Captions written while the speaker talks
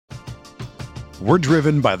We're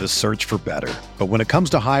driven by the search for better. But when it comes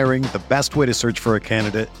to hiring, the best way to search for a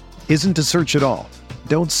candidate isn't to search at all.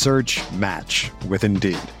 Don't search, match with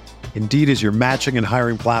Indeed. Indeed is your matching and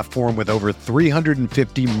hiring platform with over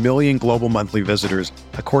 350 million global monthly visitors,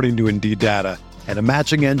 according to Indeed data, and a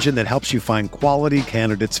matching engine that helps you find quality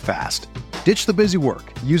candidates fast. Ditch the busy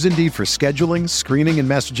work. Use Indeed for scheduling, screening, and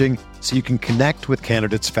messaging so you can connect with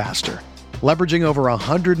candidates faster. Leveraging over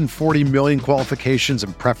 140 million qualifications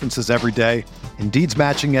and preferences every day, Indeed's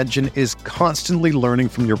matching engine is constantly learning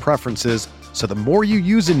from your preferences, so the more you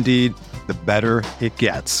use Indeed, the better it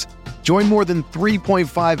gets. Join more than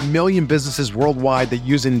 3.5 million businesses worldwide that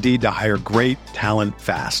use Indeed to hire great talent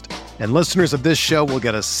fast. And listeners of this show will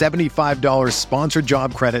get a $75 sponsored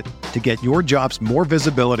job credit to get your jobs more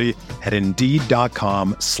visibility at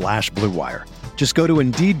Indeed.com/Blue Wire. Just go to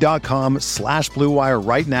Indeed.com/Blue Wire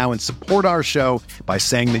right now and support our show by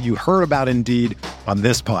saying that you heard about Indeed on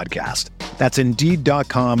this podcast. That's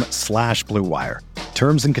Indeed.com/Blue Wire.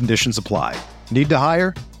 Terms and conditions apply. Need to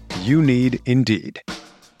hire? You need Indeed.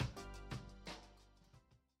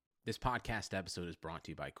 This podcast episode is brought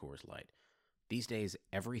to you by Coors Light. These days,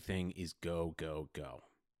 everything is go, go, go.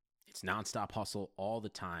 It's nonstop hustle all the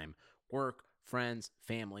time. Work, friends,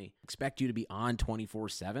 family, expect you to be on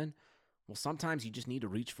 24/7. Well, sometimes you just need to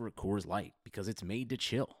reach for a Coors Light because it's made to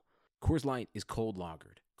chill. Coors Light is cold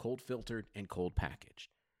lagered, cold filtered, and cold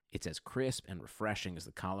packaged. It's as crisp and refreshing as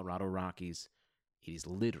the Colorado Rockies. It is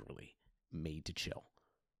literally made to chill.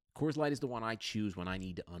 Coors Light is the one I choose when I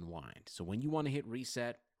need to unwind. So when you want to hit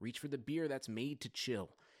reset, reach for the beer that's made to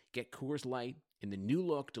chill. Get Coors Light in the new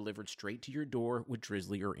look delivered straight to your door with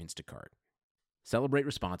Drizzly or Instacart. Celebrate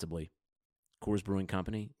responsibly. Coors Brewing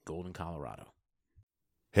Company, Golden, Colorado.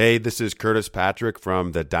 Hey, this is Curtis Patrick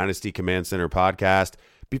from the Dynasty Command Center podcast.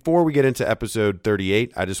 Before we get into episode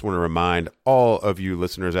 38, I just want to remind all of you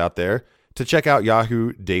listeners out there to check out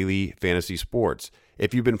Yahoo Daily Fantasy Sports.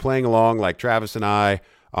 If you've been playing along like Travis and I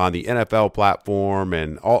on the NFL platform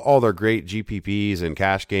and all their great GPPs and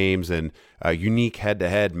cash games and unique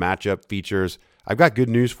head-to-head matchup features, I've got good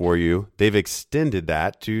news for you. They've extended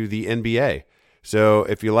that to the NBA. So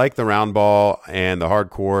if you like the round ball and the hard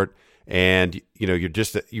court and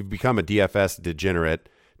you've become a DFS degenerate,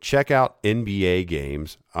 check out NBA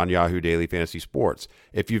games on Yahoo Daily Fantasy Sports.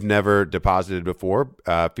 If you've never deposited before,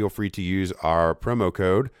 feel free to use our promo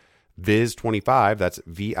code VIZ25, that's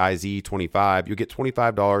VIZ25. You'll get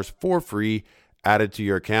 $25 for free added to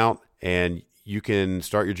your account, and you can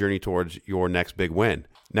start your journey towards your next big win.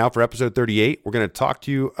 Now for episode 38, we're going to talk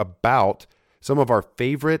to you about some of our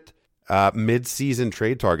favorite mid-season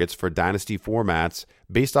trade targets for dynasty formats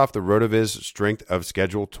based off the RotoViz strength of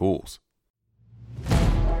schedule tools.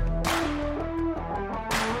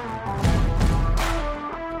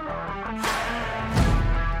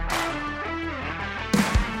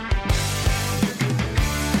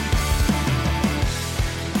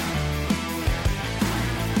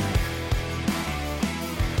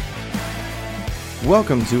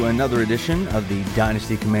 Welcome to another edition of the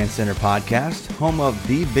Dynasty Command Center podcast, home of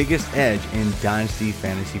the biggest edge in Dynasty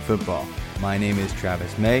Fantasy Football. My name is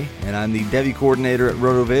Travis May, and I'm the Devy Coordinator at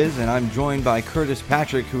RotoViz, and I'm joined by Curtis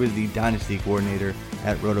Patrick, who is the Dynasty Coordinator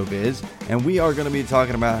at RotoViz, and we are going to be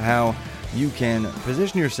talking about how you can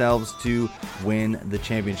position yourselves to win the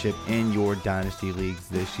championship in your Dynasty leagues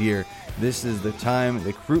this year. This is the time,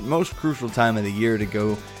 the most crucial time of the year to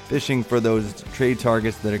go fishing for those trade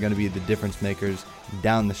targets that are going to be the difference makers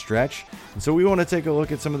down the stretch. And so we want to take a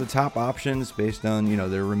look at some of the top options based on,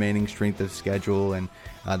 their remaining strength of schedule and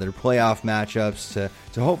their playoff matchups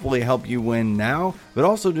to hopefully help you win now, but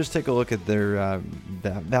also just take a look at their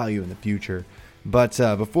value in the future. But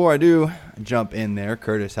before I do jump in there,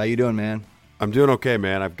 Curtis, how you doing, man? I'm doing okay,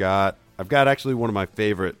 man. I've got actually one of my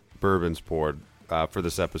favorite bourbons poured for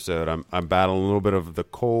this episode. I'm battling a little bit of the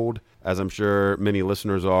cold, as I'm sure many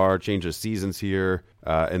listeners are. Change of seasons here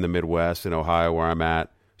in the Midwest, in Ohio, where I'm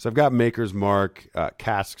at. So I've got Maker's Mark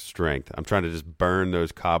cask strength. I'm trying to just burn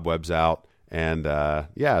those cobwebs out. And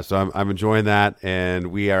so I'm enjoying that. And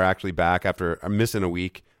we are actually back after missing a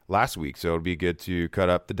week last week. So it'll be good to cut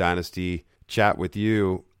up the Dynasty chat with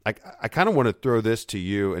you. I kind of want to throw this to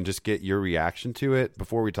you and just get your reaction to it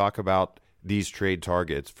before we talk about these trade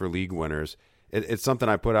targets for league winners. It's something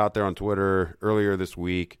I put out there on Twitter earlier this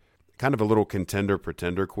week, kind of a little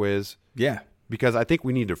contender-pretender quiz. Yeah. Because I think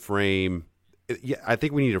we need to frame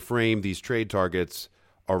these trade targets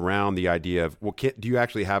around the idea of, do you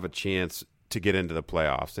actually have a chance to get into the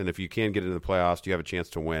playoffs? And if you can get into the playoffs, do you have a chance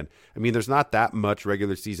to win? I mean, there's not that much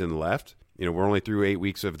regular season left. We're only through 8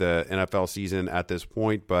 weeks of the NFL season at this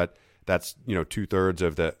point, but that's, 2/3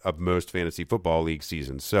 of most fantasy football league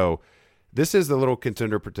seasons. So this is the little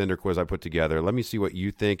contender pretender quiz I put together. Let me see what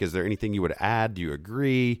you think. Is there anything you would add? Do you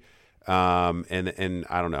agree? And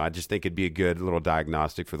I don't know. I just think it'd be a good little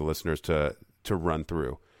diagnostic for the listeners to run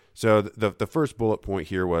through. So the first bullet point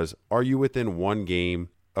here was, are you within one game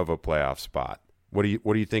of a playoff spot? What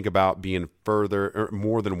do you think about being further or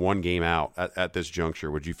more than one game out at this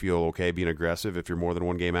juncture? Would you feel okay being aggressive if you're more than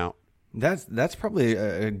one game out? That's probably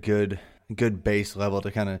a good base level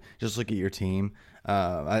to kind of just look at your team.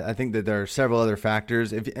 I think that there are several other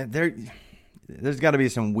factors. There's got to be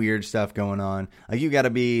some weird stuff going on. Like you got to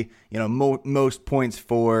be, most points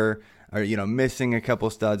for, or missing a couple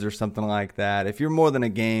studs or something like that. If you're more than a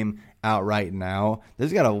game out right now,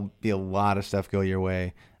 there's got to be a lot of stuff go your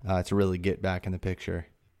way to really get back in the picture.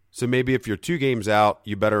 So maybe if you're 2 games out,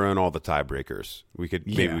 you better own all the tiebreakers.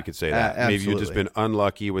 Maybe we could say that. Maybe you've just been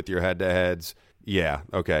unlucky with your head-to-heads. Yeah.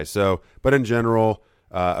 Okay. So, but in general,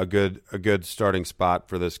 a good starting spot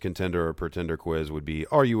for this contender or pretender quiz would be,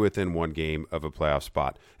 are you within one game of a playoff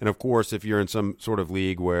spot? And of course, if you're in some sort of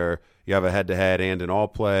league where you have a head-to-head and an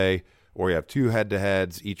all-play, or you have 2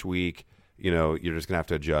 head-to-heads each week, you're just going to have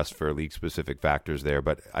to adjust for league-specific factors there.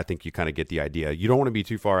 But I think you kind of get the idea. You don't want to be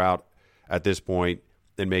too far out at this point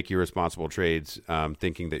and make irresponsible trades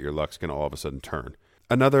thinking that your luck's going to all of a sudden turn.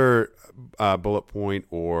 Another bullet point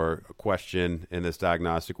or question in this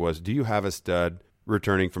diagnostic was, do you have a stud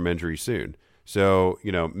returning from injury soon? So,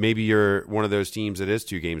 maybe you're one of those teams that is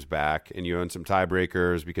 2 games back and you own some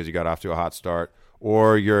tiebreakers because you got off to a hot start,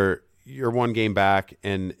 or you're 1 game back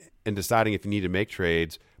and deciding if you need to make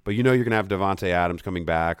trades, but you're going to have Devontae Adams coming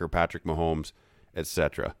back or Patrick Mahomes,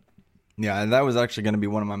 etc. Yeah, and that was actually going to be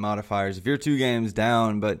one of my modifiers. If you're 2 games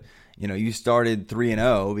down, but you started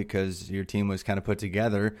 3-0 because your team was kind of put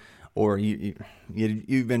together, or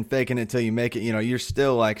you've been faking it till you make it. You're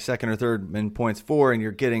still like second or third in points for, and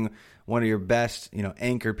you're getting one of your best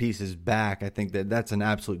anchor pieces back. I think that's an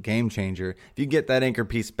absolute game changer. If you get that anchor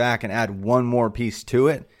piece back and add one more piece to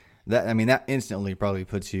it, that instantly probably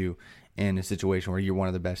puts you in a situation where you're one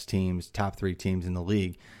of the best teams, top 3 teams in the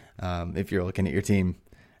league. If you're looking at your team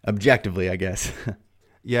objectively, I guess.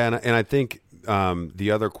 Yeah, and I think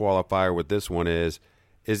the other qualifier with this one is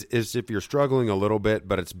if you're struggling a little bit,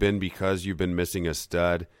 but it's been because you've been missing a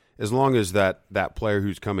stud, as long as that player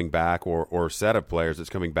who's coming back or set of players that's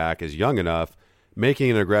coming back is young enough,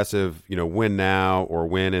 making an aggressive, win now or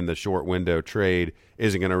win in the short window trade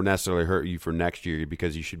isn't going to necessarily hurt you for next year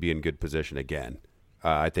because you should be in good position again.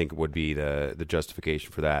 I think would be the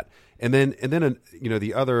justification for that. And then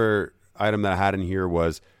the other item that I had in here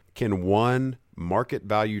was, can one market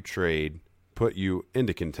value trade put you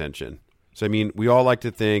into contention? So, we all like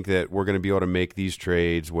to think that we're going to be able to make these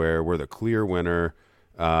trades where we're the clear winner,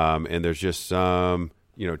 and there's just some,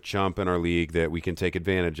 chump in our league that we can take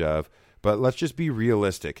advantage of. But let's just be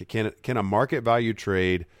realistic. Can a market value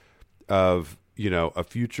trade of, a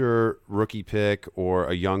future rookie pick or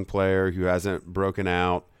a young player who hasn't broken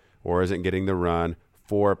out or isn't getting the run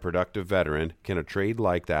for a productive veteran, can a trade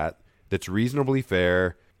like that's reasonably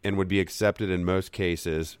fair and would be accepted in most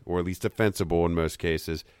cases, or at least defensible in most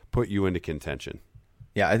cases, put you into contention?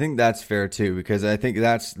 Yeah, I think that's fair too, because I think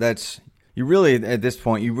that's you really, at this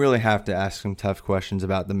point, you really have to ask some tough questions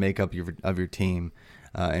about the makeup of your team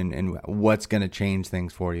and what's going to change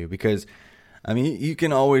things for you. Because, you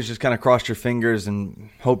can always just kind of cross your fingers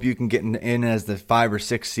and hope you can get in as the 5 or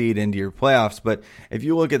 6 seed into your playoffs. But if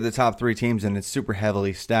you look at the top 3 teams and it's super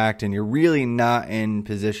heavily stacked and you're really not in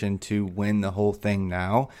position to win the whole thing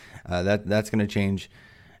now, that's going to change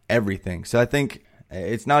everything. So I think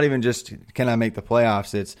it's not even just can I make the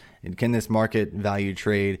playoffs, it's can this market value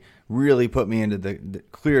trade really put me into the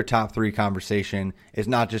clear top 3 conversation. It's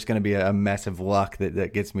not just going to be a mess of luck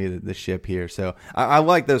that gets me the ship here. So I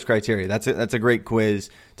like those criteria. That's a great quiz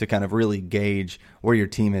to kind of really gauge where your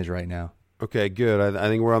team is right now. Okay, good. I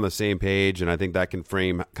think we're on the same page, and I think that can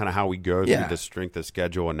frame kind of how we go through the strength of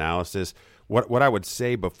schedule analysis. What I would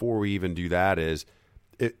say before we even do that is,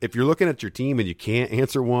 if you're looking at your team and you can't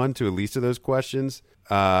answer one to at least of those questions,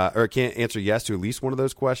 or can't answer yes to at least one of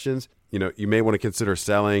those questions, you may want to consider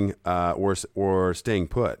selling or staying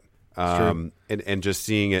put, and just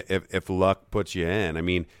seeing if luck puts you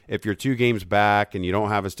in. If you're 2 games back and you don't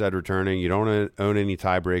have a stud returning, you don't own any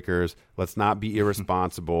tiebreakers, let's not be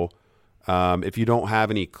irresponsible. If you don't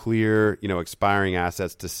have any clear, expiring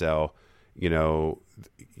assets to sell,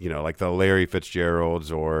 like the Larry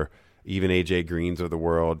Fitzgeralds or even AJ Greens of the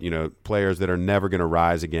world, players that are never going to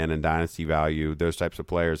rise again in dynasty value, those types of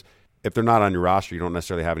players. If they're not on your roster, you don't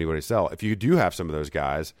necessarily have anybody to sell. If you do have some of those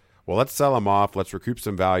guys, well, let's sell them off. Let's recoup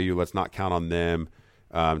some value. Let's not count on them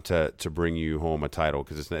to bring you home a title,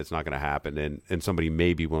 because it's not going to happen. And somebody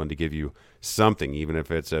may be willing to give you something, even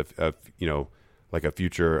if it's a like a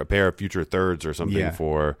pair of future thirds or something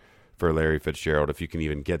for Larry Fitzgerald, if you can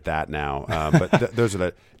even get that now. But those are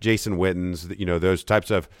the Jason Wittens, those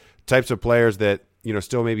types of players that,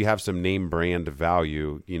 still maybe have some name brand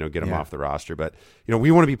value, get them off the roster. But,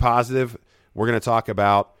 we want to be positive. We're going to talk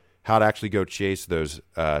about how to actually go chase those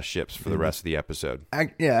ships for the rest of the episode.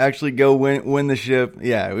 Actually go win the ship.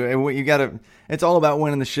 Yeah, you got to. It's all about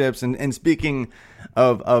winning the ships. And speaking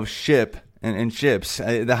of ship and ships,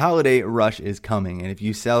 the holiday rush is coming. And if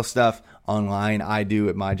you sell stuff online, I do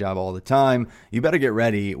at my job all the time, you better get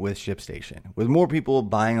ready with ShipStation. With more people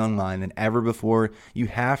buying online than ever before, you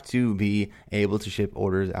have to be able to ship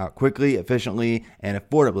orders out quickly, efficiently, and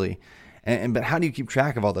affordably. But how do you keep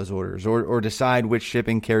track of all those orders or decide which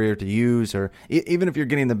shipping carrier to use, or even if you're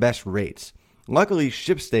getting the best rates? Luckily,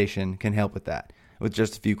 ShipStation can help with that. With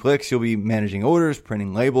just a few clicks, you'll be managing orders,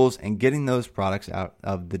 printing labels, and getting those products out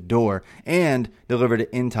of the door and delivered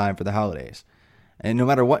in time for the holidays. And no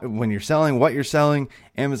matter what you're selling,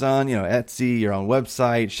 Amazon, Etsy, your own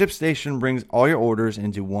website, ShipStation brings all your orders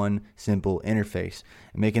into one simple interface,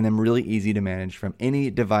 making them really easy to manage from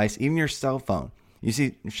any device, even your cell phone. You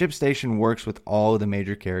see, ShipStation works with all of the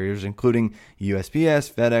major carriers, including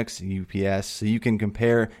USPS, FedEx, UPS, so you can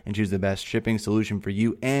compare and choose the best shipping solution for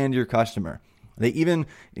you and your customer. They even,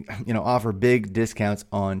 offer big discounts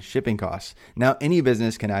on shipping costs. Now, any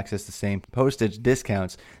business can access the same postage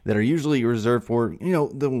discounts that are usually reserved for,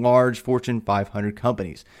 the large Fortune 500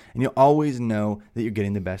 companies. And you'll always know that you're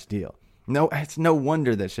getting the best deal. No, it's no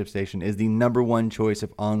wonder that ShipStation is the number one choice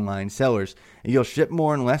of online sellers. You'll ship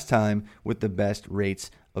more in less time with the best rates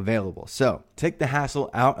available. So, take the hassle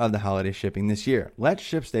out of the holiday shipping this year. Let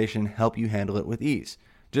ShipStation help you handle it with ease.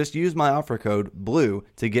 Just use my offer code BLUE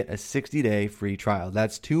to get a 60-day free trial.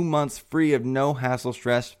 That's 2 months free of no hassle,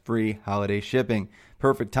 stress-free holiday shipping.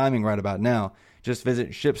 Perfect timing right about now. Just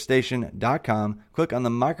visit ShipStation.com, click on the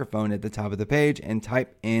microphone at the top of the page, and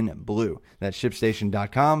type in BLUE. That's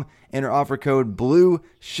ShipStation.com. Enter offer code BLUE.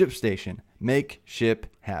 ShipStation. Make ship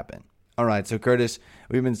happen. All right, so Curtis,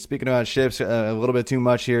 we've been speaking about ships a little bit too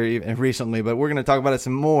much here recently, but we're going to talk about it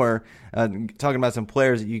some more, talking about some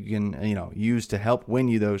players that you can use to help win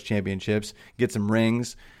you those championships, get some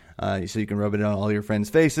rings, so you can rub it on all your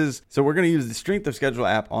friends' faces. So we're going to use the Strength of Schedule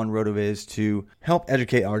app on RotoViz to help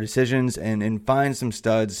educate our decisions and find some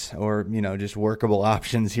studs or, just workable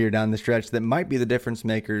options here down the stretch that might be the difference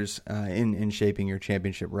makers in shaping your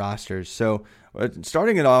championship rosters. So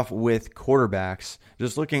starting it off with quarterbacks,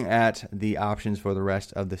 just looking at the options for the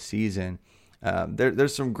rest of the season.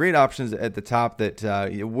 There's some great options at the top that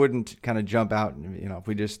it wouldn't kind of jump out. If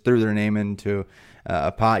we just threw their name into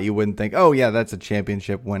a pot, you wouldn't think, oh yeah, that's a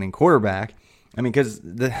championship winning quarterback. I mean, because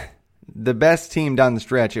the best team down the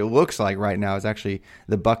stretch, it looks like right now, is actually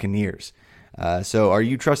the Buccaneers. So are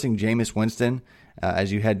you trusting Jameis Winston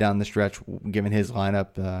as you head down the stretch, given his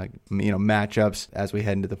lineup, matchups as we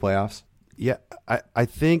head into the playoffs? Yeah, I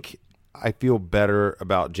think I feel better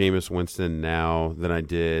about Jameis Winston now than I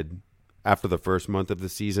did after the first month of the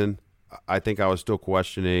season. I think I was still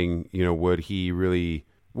questioning,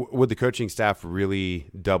 would the coaching staff really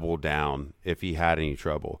double down if he had any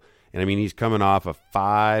trouble? And I mean, he's coming off a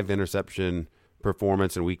 5 interception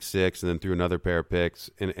performance in week 6 and then threw another pair of picks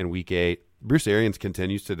in week 8. Bruce Arians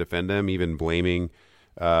continues to defend him, even blaming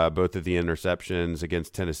both of the interceptions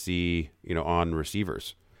against Tennessee, on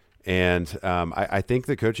receivers. And I think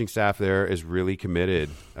the coaching staff there is really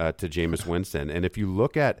committed to Jameis Winston. And if you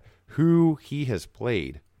look at who he has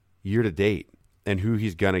played year to date and who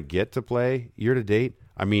he's going to get to play year to date,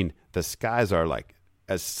 I mean, the skies are like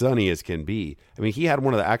as sunny as can be. I mean, he had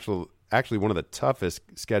one of the toughest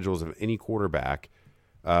schedules of any quarterback,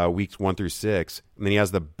 weeks 1 through 6. And then he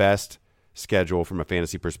has the best schedule from a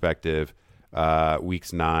fantasy perspective,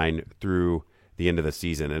 weeks 9 through the end of the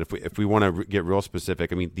season. And if we want to get real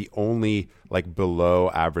specific, I mean, the only below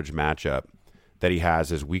average matchup that he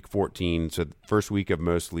has is week 14, so the first week of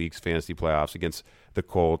most leagues' fantasy playoffs against the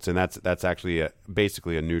Colts, and that's actually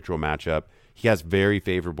basically a neutral matchup. He has very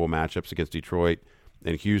favorable matchups against Detroit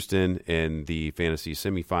and Houston in the fantasy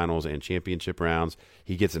semifinals and championship rounds.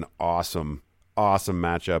 He gets an awesome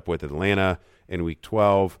matchup with Atlanta in week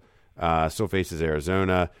 12. Still faces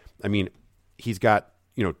Arizona. I mean, he's got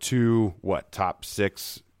 2 top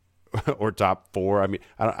 6 or top 4. I mean,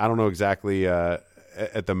 I don't know exactly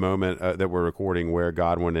at the moment that we're recording where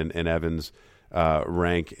Godwin and Evans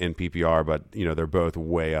rank in PPR, but they're both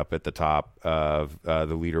way up at the top of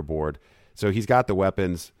the leaderboard. So he's got the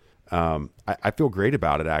weapons. I feel great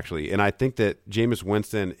about it, actually, and I think that Jameis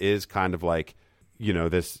Winston is kind of like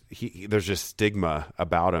there's just stigma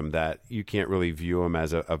about him that you can't really view him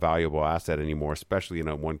as a valuable asset anymore, especially in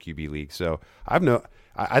a 1 QB league. So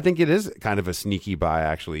I think it is kind of a sneaky buy,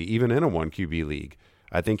 actually, even in a 1 QB league.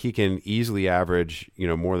 I think he can easily average,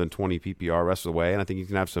 more than 20 PPR rest of the way. And I think he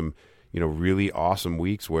can have some, really awesome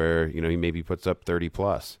weeks where, he maybe puts up 30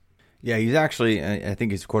 plus. Yeah, he's actually, I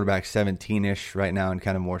think he's quarterback 17-ish right now in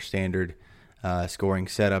kind of more standard scoring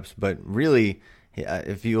setups. But really,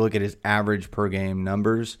 if you look at his average per game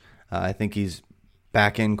numbers, I think he's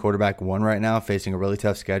back in quarterback 1 right now, facing a really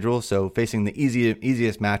tough schedule. So facing the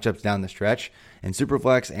easiest matchups down the stretch in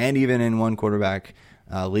Superflex and even in 1 quarterback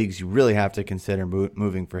leagues, you really have to consider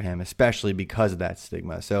moving for him, especially because of that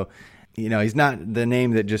stigma. So, he's not the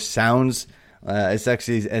name that just sounds as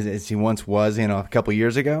sexy as he once was, a couple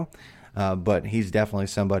years ago. But he's definitely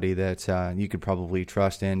somebody that you could probably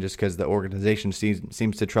trust in just because the organization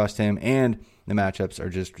seems to trust him, and the matchups are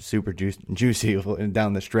just super juicy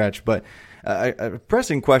down the stretch. But a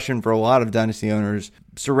pressing question for a lot of Dynasty owners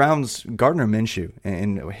surrounds Gardner Minshew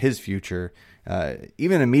and his future,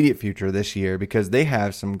 even immediate future this year, because they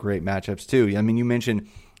have some great matchups too. I mean, you mentioned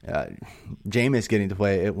Jameis getting to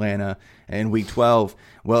play Atlanta in Week 12.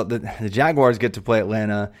 Well, the Jaguars get to play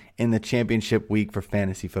Atlanta in the championship week for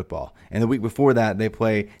fantasy football. And the week before that, they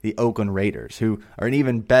play the Oakland Raiders, who are an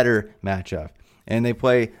even better matchup. And they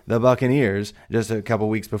play the Buccaneers just a couple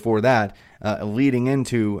weeks before that, leading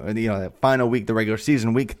into that final week, the regular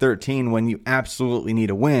season, Week 13, when you absolutely need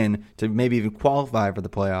a win to maybe even qualify for the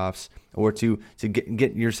playoffs or to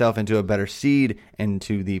get yourself into a better seed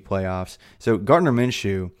into the playoffs. So Gardner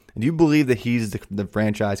Minshew, do you believe that he's the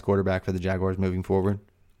franchise quarterback for the Jaguars moving forward?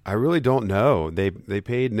 I really don't know. They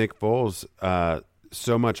paid Nick Foles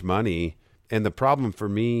so much money. And the problem for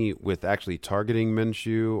me with actually targeting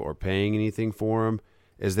Minshew or paying anything for him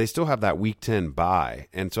is they still have that Week 10 bye.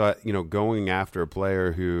 And so, going after a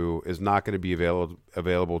player who is not going to be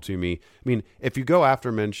available to me. I mean, if you go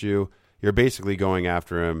after Minshew, you're basically going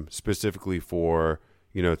after him specifically for,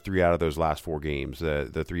 3 out of those last 4 games,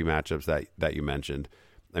 the 3 matchups that you mentioned.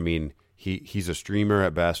 I mean, he's a streamer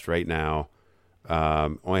at best right now.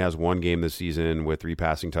 Only has 1 game this season with 3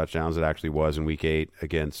 passing touchdowns. It actually was in Week 8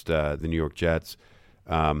 against the New York Jets.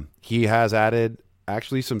 He has added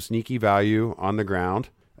actually some sneaky value on the ground.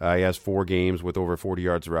 He has 4 games with over 40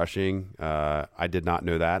 yards rushing. I did not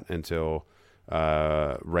know that until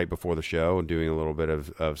right before the show and doing a little bit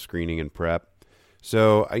of screening and prep.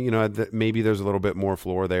 So, maybe there's a little bit more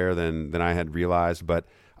floor there than I had realized, but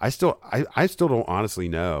I still don't honestly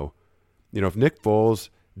know. If Nick Foles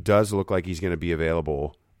does look like he's going to be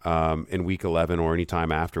available in Week 11 or any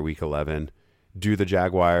time after Week 11, do the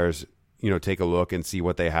Jaguars, take a look and see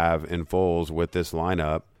what they have in Foles with this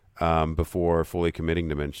lineup before fully committing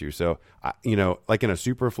to Minshew? So, like in a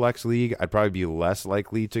super flex league, I'd probably be less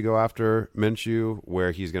likely to go after Minshew,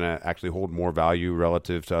 where he's going to actually hold more value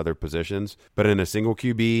relative to other positions. But in a single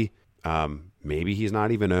QB, maybe he's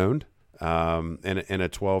not even owned. In a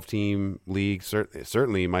 12-team league,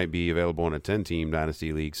 certainly might be available in a 10-team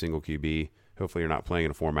dynasty league, single QB. Hopefully you're not playing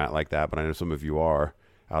in a format like that, but I know some of you are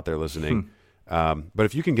out there listening. But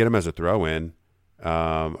if you can get him as a throw-in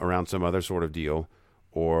around some other sort of deal,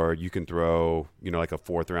 or you can throw, like a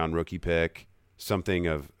 4th-round rookie pick, something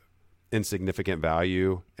of insignificant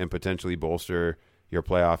value, and potentially bolster your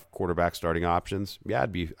playoff quarterback starting options, yeah,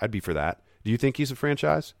 I'd be for that. Do you think he's a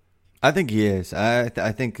franchise? I think he is. I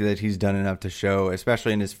think that he's done enough to show,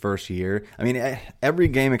 especially in his first year. I mean, every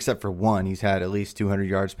game except for 1, he's had at least 200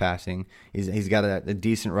 yards passing. He's got a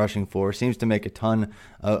decent rushing floor. Seems to make a ton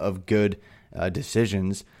of good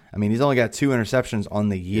decisions. I mean, he's only got 2 interceptions on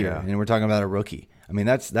the year, and we're talking about a rookie. I mean,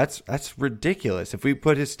 that's ridiculous. If we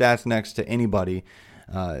put his stats next to anybody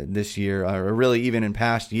this year, or really even in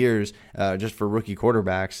past years, just for rookie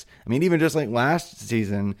quarterbacks. I mean, even just like last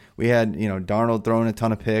season, we had Darnold throwing a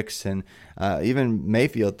ton of picks, and even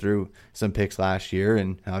Mayfield threw some picks last year,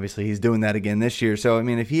 and obviously he's doing that again this year. So, I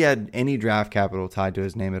mean, if he had any draft capital tied to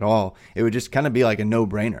his name at all, it would just kind of be like a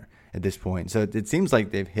no-brainer at this point. So it seems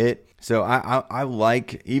like they've hit. So I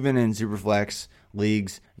like, even in Superflex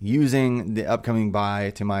leagues, using the upcoming bye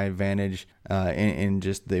to my advantage in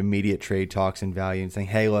just the immediate trade talks and value, and saying,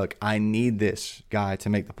 hey, look, I need this guy to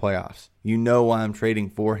make the playoffs. Why I'm trading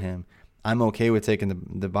for him. I'm okay with taking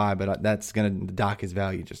the bye, but that's going to dock his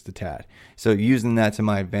value just a tad. So using that to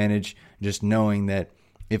my advantage, just knowing that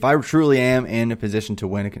if I truly am in a position to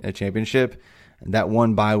win a championship, that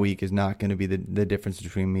 1 bye week is not going to be the difference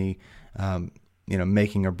between me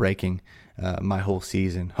making or breaking my whole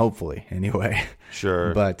season, hopefully, anyway.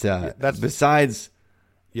 Sure. But that's besides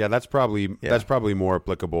Yeah, that's probably more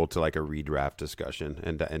applicable to like a redraft discussion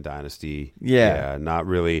and Dynasty. Yeah, not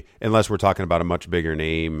really, unless we're talking about a much bigger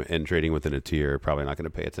name and trading within a tier. Probably not going to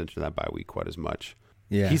pay attention to that bye week quite as much.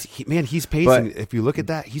 Yeah, he's pacing. But if you look at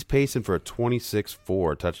that, he's pacing for a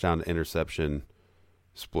 26-4 touchdown to interception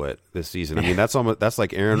split this season. I mean, that's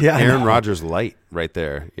like Aaron Rodgers light right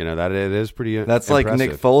there. You know that it is pretty. That's impressive. Like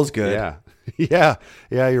Nick Foles good. Yeah,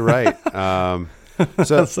 you're right.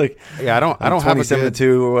 So it's like I don't have a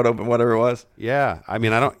 27-2 or whatever it was. Yeah, I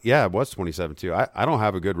mean it was 27-2. I don't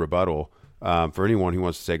have a good rebuttal for anyone who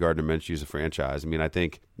wants to say Gardner Minshew's a franchise. I mean, I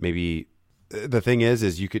think maybe the thing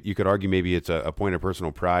is you could argue maybe it's a point of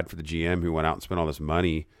personal pride for the GM who went out and spent all this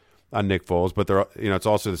money on Nick Foles, but it's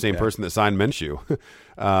also the same person that signed Minshew.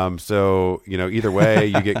 So either way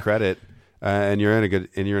you get credit, and you're in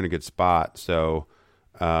a good spot. So.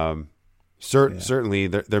 Certainly,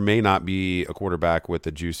 there may not be a quarterback with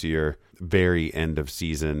a juicier, very end of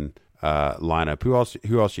season lineup. Who else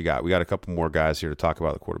you got? We got a couple more guys here to talk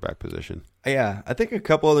about the quarterback position. Yeah, I think a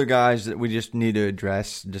couple other guys that we just need to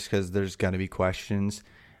address just because there's going to be questions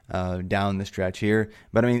down the stretch here.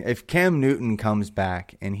 But I mean, if Cam Newton comes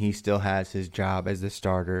back and he still has his job as the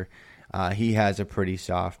starter, he has a pretty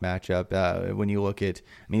soft matchup. When you look at,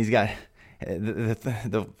 he's got.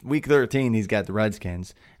 The week 13, he's got the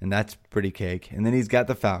Redskins, and that's pretty cake. And then he's got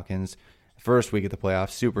the Falcons, first week of the playoffs,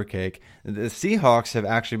 super cake. The Seahawks have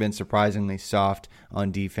actually been surprisingly soft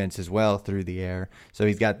on defense as well through the air. So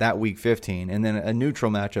he's got that week 15, and then a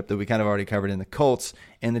neutral matchup that we kind of already covered in the Colts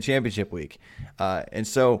in the championship week. And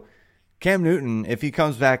so Cam Newton, if he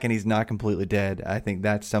comes back and he's not completely dead, I think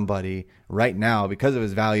that's somebody right now, because of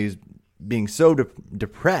his values being so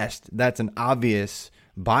depressed, that's an obvious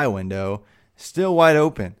buy window, still wide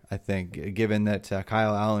open, I think, given that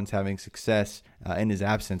Kyle Allen's having success in his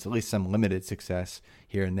absence, at least some limited success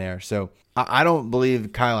here and there. So I don't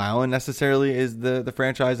believe Kyle Allen necessarily is the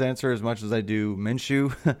franchise answer as much as I do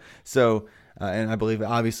Minshew. So, and I believe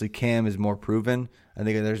obviously Cam is more proven. I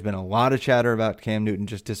think there's been a lot of chatter about Cam Newton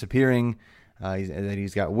just disappearing, that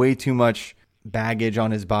he's got way too much baggage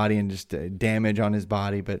on his body and just damage on his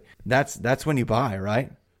body. But that's when you buy,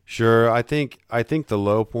 right? Sure. I think the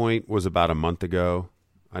low point was about a month ago.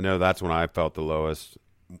 I know that's when I felt the lowest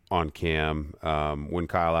on Cam, when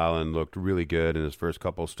Kyle Allen looked really good in his first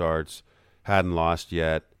couple starts, hadn't lost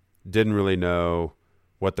yet, didn't really know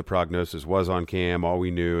what the prognosis was on Cam. All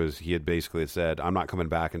we knew is he had basically said, I'm not coming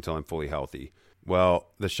back until I'm fully healthy. Well,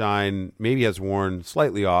 the shine maybe has worn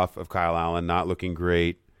slightly off of Kyle Allen, not looking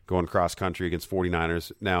great, going cross country against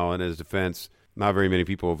 49ers. Now, in his defense, not very many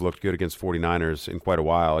people have looked good against 49ers in quite a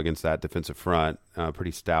while against that defensive front.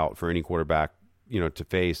 Pretty stout for any quarterback, to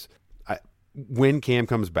face. When Cam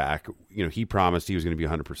comes back, he promised he was going to be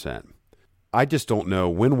 100%. I just don't know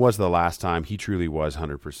when was the last time he truly was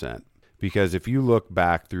 100%. Because if you look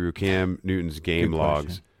back through Cam Newton's game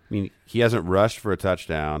logs, he hasn't rushed for a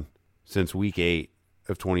touchdown since week 8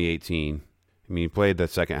 of 2018. He played the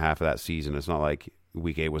second half of that season. It's not like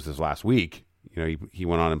week 8 was his last week. He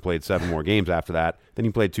went on and played 7 more games after that. Then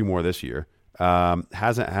he played 2 more this year.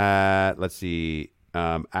 Hasn't had,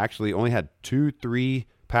 actually only had 2-3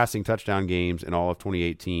 passing touchdown games in all of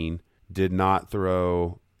 2018. Did not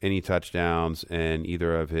throw any touchdowns in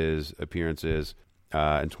either of his appearances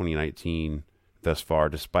in 2019 thus far,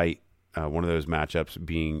 despite one of those matchups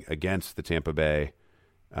being against the Tampa Bay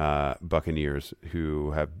Buccaneers,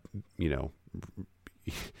 who have,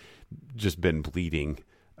 just been bleeding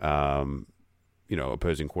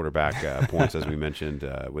opposing quarterback points, as we mentioned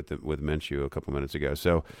with Minshew a couple minutes ago.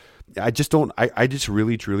 So I just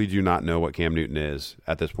really, truly do not know what Cam Newton is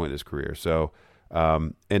at this point in his career. So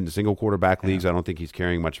in single quarterback leagues, I don't think he's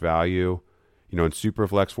carrying much value. In super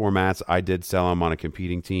flex formats, I did sell him on a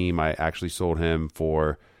competing team. I actually sold him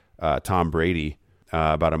for Tom Brady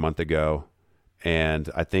about a month ago. And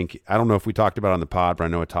I don't know if we talked about it on the pod, but I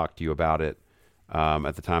know I talked to you about it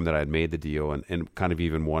at the time that I had made the deal, and kind of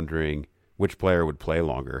even wondering which player would play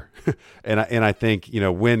longer. and I think,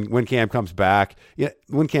 when Cam comes back,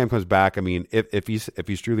 if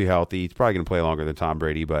he's truly healthy, he's probably going to play longer than Tom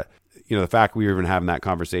Brady. But, the fact we were even having that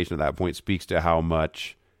conversation at that point speaks to how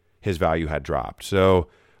much his value had dropped. So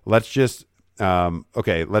let's just,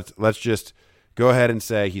 let's just go ahead and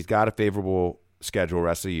say he's got a favorable schedule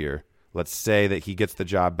rest of the year. Let's say that he gets the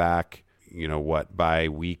job back, by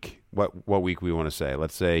week, what week we want to say.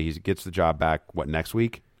 Let's say he gets the job back, next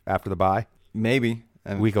week? After the bye? Maybe.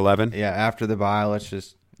 Week 11? Yeah, after the bye, let's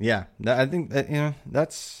just I think that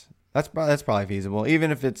that's probably feasible.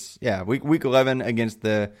 Even if it's week 11 against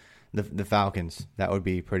the Falcons, that would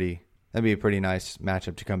be pretty That'd be a pretty nice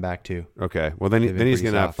matchup to come back to. Okay. Well, then he's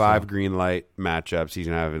going to have 5 so. green light matchups. He's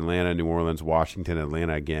going to have Atlanta, New Orleans, Washington,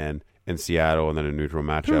 Atlanta again, and Seattle, and then a neutral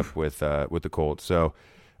matchup with the Colts. So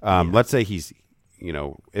let's say he's,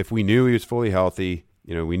 if we knew he was fully healthy,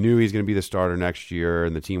 we knew he's going to be the starter next year,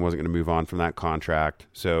 and the team wasn't going to move on from that contract.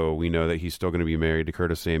 So we know that he's still going to be married to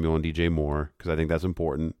Curtis Samuel and DJ Moore, because I think that's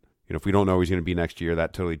important. If we don't know who he's going to be next year,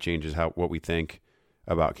 that totally changes what we think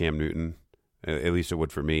about Cam Newton. At least it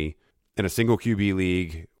would for me. In a single QB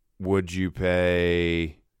league, would you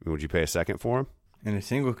pay a second for him? In a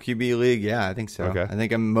single QB league, yeah, I think so. Okay. I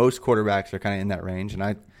think most quarterbacks are kind of in that range, and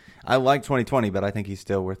I like 2020, but I think he's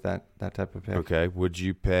still worth that type of pick. Okay. Would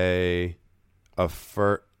you pay a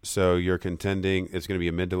first? So you're contending it's going to be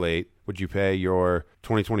a mid to late. Would you pay your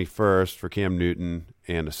 2020 first for Cam Newton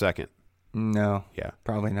and a second? No. Yeah.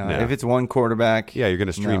 Probably not. No. If it's one quarterback. Yeah, you're going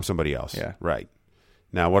to stream no. somebody else. Yeah. Right.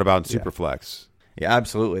 Now, what about Superflex? Yeah,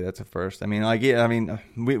 absolutely. That's a first. I mean,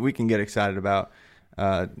 we can get excited about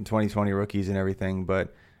 2020 rookies and everything,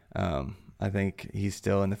 but I think he's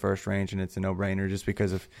still in the first range, and it's a no-brainer just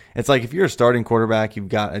because it's like if you're a starting quarterback, you've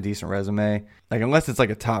got a decent resume. Like unless it's like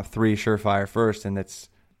a top 3 surefire first, and it's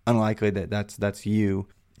unlikely that's you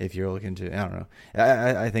if you're looking to. I don't know.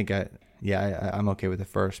 I think I'm okay with the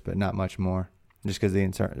first, but not much more. Just because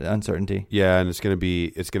of the uncertainty. Yeah, and it's going to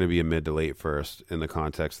be a mid to late first in the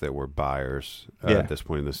context that we're buyers at this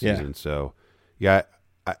point in the season. Yeah. So, yeah,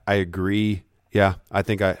 I agree. Yeah, I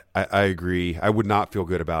think I agree. I would not feel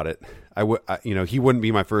good about it. He wouldn't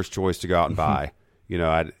be my first choice to go out and buy.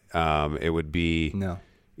 It would be no.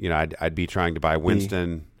 I'd be trying to buy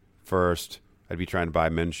Winston first. I'd be trying to buy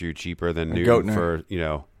Minshew cheaper than Newton for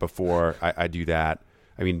before I do that.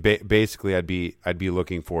 I mean, basically, I'd be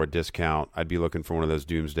looking for a discount. I'd be looking for one of those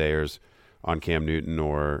doomsdayers on Cam Newton,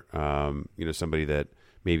 or somebody that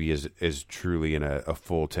maybe is truly in a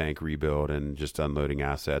full tank rebuild and just unloading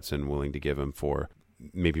assets and willing to give him for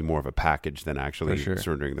maybe more of a package than actually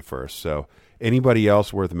surrendering the first. So, anybody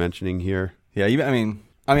else worth mentioning here? Yeah, I mean,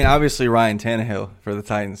 obviously Ryan Tannehill for the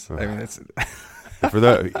Titans. I mean, it's. For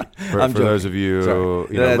those of you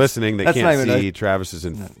listening that can't see, Travis is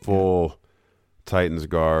in full Titans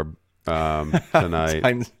garb tonight.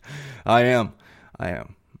 Titans. I am.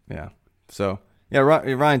 Yeah. So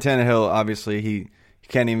Ryan Tannehill, obviously he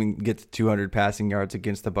can't even get to 200 passing yards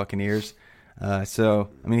against the Buccaneers. So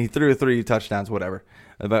I mean, he threw 3 touchdowns, whatever.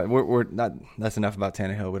 But we're not. That's enough about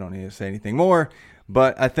Tannehill. We don't need to say anything more.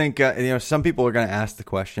 But I think some people are going to ask the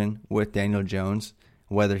question with Daniel Jones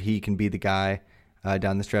whether he can be the guy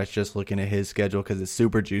down the stretch. Just looking at his schedule because it's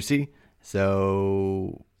super juicy.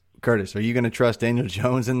 So. Curtis, are you going to trust Daniel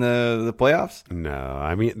Jones in the playoffs? No,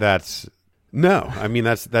 I mean that's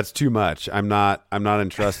too much. I'm not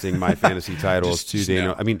entrusting my fantasy titles to Daniel.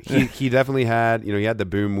 No. I mean he definitely had he had the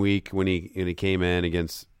boom week when he came in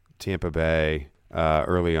against Tampa Bay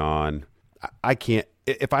early on. I can't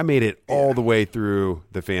if I made it all the way through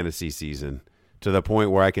the fantasy season to the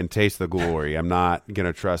point where I can taste the glory. I'm not going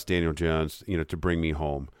to trust Daniel Jones to bring me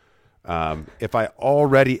home. If I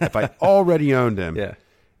already owned him. Yeah.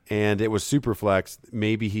 And it was Superflex.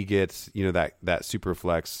 Maybe he gets, that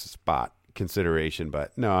Superflex spot consideration.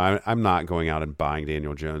 But no, I'm not going out and buying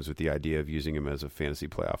Daniel Jones with the idea of using him as a fantasy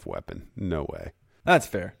playoff weapon. No way. That's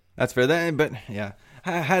fair. But yeah,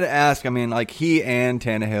 I had to ask. I mean, like he and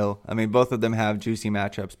Tannehill. I mean, both of them have juicy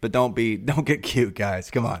matchups. But don't get cute,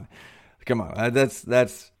 guys. Come on.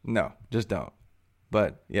 That's no, just don't.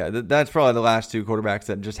 But, yeah, that's probably the last 2 quarterbacks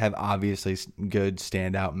that just have obviously good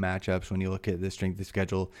standout matchups when you look at the strength of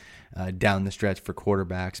schedule down the stretch for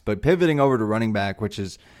quarterbacks. But pivoting over to running back, which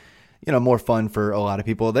is, more fun for a lot of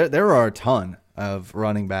people, there are a ton of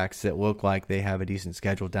running backs that look like they have a decent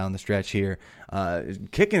schedule down the stretch here.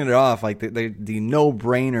 Kicking it off, like the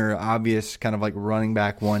no-brainer, obvious kind of like running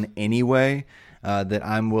back one anyway, that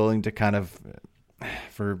I'm willing to kind of,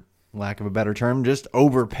 for lack of a better term, just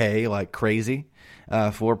overpay like crazy.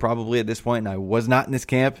 For probably at this point, and I was not in this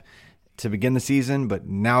camp to begin the season, but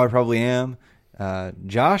now I probably am.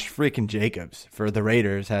 Josh freaking Jacobs for the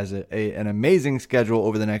Raiders has an amazing schedule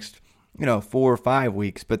over the next 4 or 5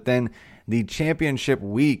 weeks, but then the championship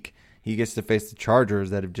week he gets to face the Chargers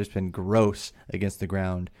that have just been gross against the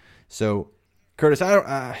ground. So, Curtis,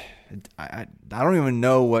 I don't even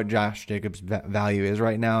know what Josh Jacobs' value is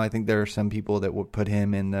right now. I think there are some people that would put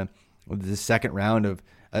him in the second round of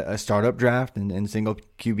a startup draft in single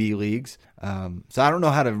QB leagues. So I don't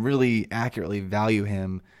know how to really accurately value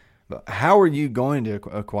him. But how are you going to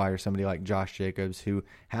acquire somebody like Josh Jacobs, who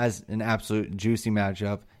has an absolute juicy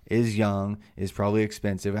matchup, is young, is probably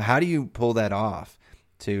expensive? How do you pull that off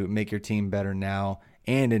to make your team better now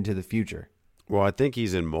and into the future? Well, I think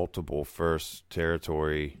he's in multiple first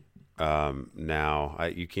territory now.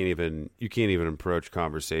 You can't even approach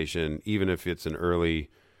conversation, even if it's an early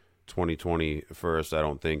 2020 first. I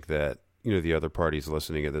don't think that the other parties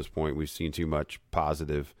listening at this point, we've seen too much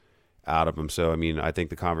positive out of him. So I mean, I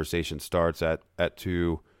think the conversation starts at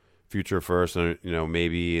 2 future first, and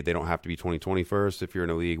maybe they don't have to be 2020 first. If you're in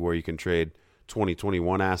a league where you can trade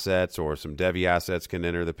 2021 assets or some Devy assets can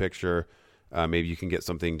enter the picture. Maybe you can get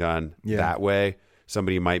something done that way.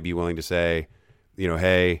 Somebody might be willing to say,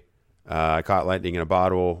 hey, I caught lightning in a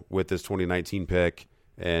bottle with this 2019 pick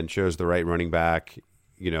and chose the right running back.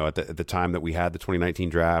 At the time that we had the 2019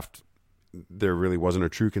 draft, there really wasn't a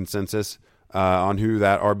true consensus on who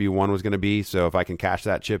that RB1 was going to be. So if I can cash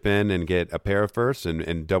that chip in and get a pair of firsts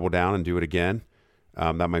and double down and do it again,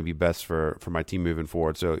 that might be best for my team moving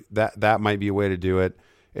forward. So that might be a way to do it.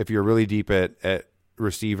 If you're really deep at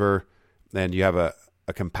receiver, and you have a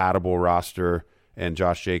compatible roster, and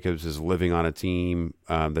Josh Jacobs is living on a team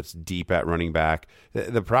that's deep at running back.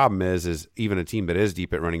 The problem is even a team that is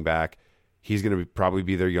deep at running back, he's going to probably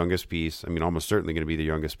be their youngest piece. I mean, almost certainly going to be the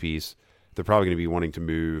youngest piece. They're probably going to be wanting to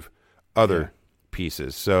move other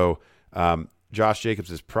pieces. So Josh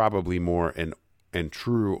Jacobs is probably more in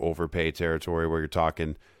true overpay territory, where you're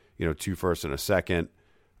talking, 2 firsts and a second.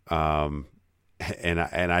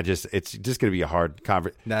 And it's just going to be a hard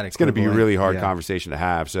it's going to be a really hard conversation to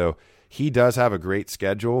have. So he does have a great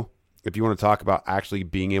schedule. If you want to talk about actually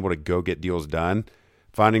being able to go get deals done,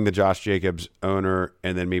 finding the Josh Jacobs owner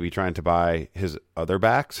and then maybe trying to buy his other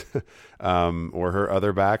backs or her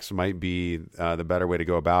other backs might be the better way to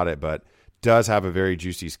go about it, but does have a very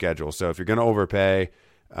juicy schedule. So if you're going to overpay,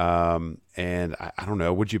 and I don't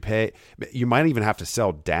know, would you pay? You might even have to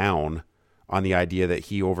sell down on the idea that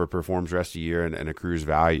he overperforms rest of the year and accrues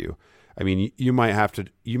value. I mean, you might have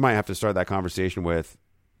to start that conversation with,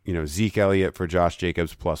 Zeke Elliott for Josh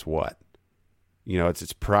Jacobs plus what?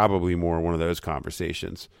 It's probably more one of those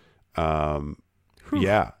conversations.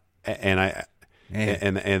 Yeah. And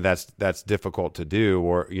that's difficult to do.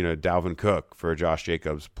 Or, Dalvin Cook for Josh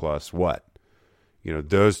Jacobs plus what?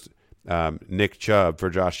 Those Nick Chubb for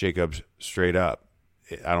Josh Jacobs straight up.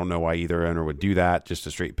 I don't know why either owner would do that, just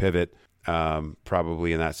a straight pivot.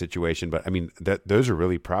 Probably in that situation, but I mean those are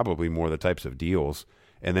really probably more the types of deals.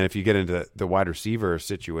 And then if you get into the wide receiver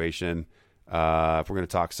situation, if we're going to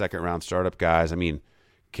talk second round startup guys, I mean,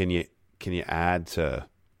 can you add to,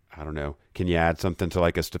 I don't know, can you add something to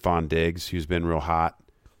like a Stephon Diggs who's been real hot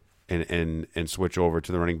and switch over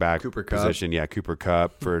to the running back position? Yeah, Cooper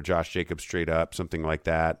Kupp for Josh Jacobs straight up, something like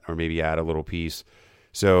that, or maybe add a little piece.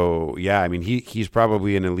 So yeah, I mean he's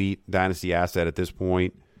probably an elite dynasty asset at this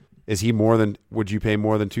point. Is he would you pay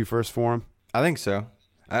more than 2 firsts for him? I think so.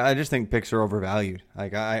 I just think picks are overvalued.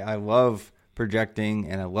 Like I love projecting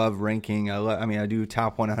and I love ranking. I do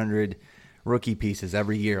top 100 rookie pieces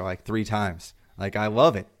every year, like 3 times. Like I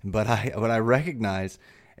love it. But what I recognize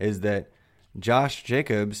is that Josh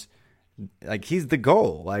Jacobs, like he's the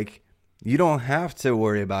goal. Like you don't have to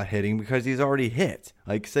worry about hitting because he's already hit.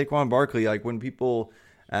 Like Saquon Barkley, like when people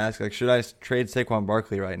ask, like, should I trade Saquon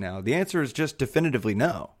Barkley right now? The answer is just definitively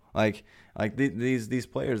no. Like these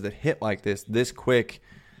players that hit like this quick,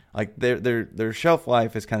 like their shelf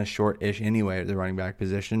life is kind of short-ish anyway at the running back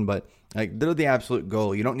position, but like they're the absolute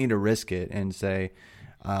goal. You don't need to risk it and say,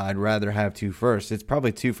 I'd rather have 2 firsts. It's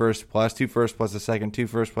probably 2 firsts plus 2 firsts plus a second, 2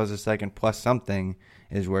 firsts plus a second plus something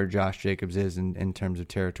is where Josh Jacobs is in terms of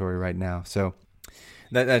territory right now. So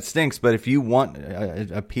that stinks, but if you want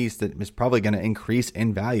a piece that is probably going to increase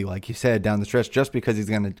in value, like you said, down the stretch, just because he's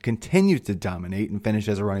going to continue to dominate and finish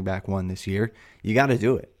as a running back 1 this year, you got to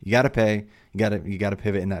do it. You got to pay. You got to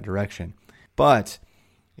pivot in that direction. But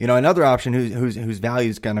another option whose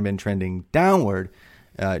value's kind of been trending downward,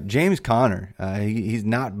 James Conner. He's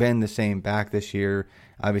not been the same back this year.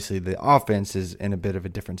 Obviously, the offense is in a bit of a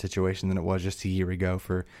different situation than it was just a year ago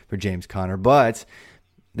for James Conner, but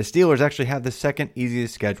the Steelers actually have the second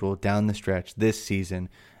easiest schedule down the stretch this season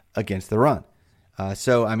against the run.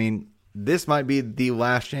 So, I mean, this might be the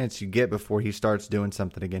last chance you get before he starts doing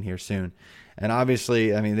something again here soon. And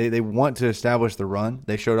obviously, I mean, they want to establish the run.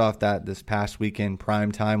 They showed off that this past weekend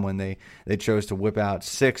prime time when they chose to whip out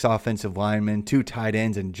 6 offensive linemen, 2 tight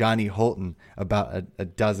ends, and Johnny Holton about a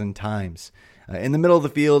dozen times. In the middle of the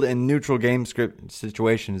field in neutral game script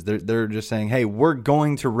situations, they're just saying, hey, we're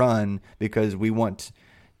going to run because we want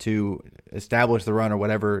to establish the run, or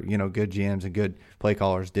whatever good GMs and good play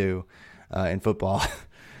callers do in football,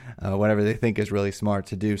 whatever they think is really smart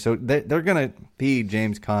to do. So they're going to feed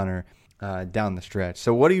James Conner down the stretch.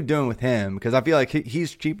 So what are you doing with him? Because I feel like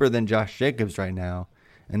he's cheaper than Josh Jacobs right now,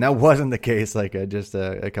 and that wasn't the case just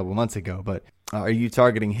a couple months ago. But Are you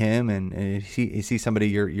targeting him, and is he somebody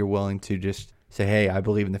you're willing to just say, hey, I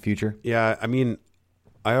believe in the future? Yeah, I mean,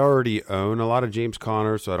 I already own a lot of James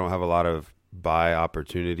Conner, so I don't have a lot of buy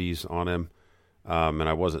opportunities on him, and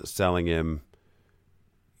I wasn't selling him,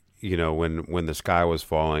 when the sky was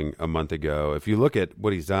falling a month ago. If you look at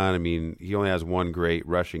what he's done, I mean, he only has one great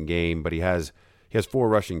rushing game, but he has 4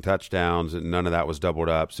 rushing touchdowns, and none of that was doubled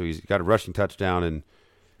up. So he's got a rushing touchdown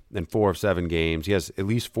in 4 of 7 games. He has at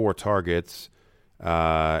least 4 targets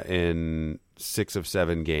in 6 of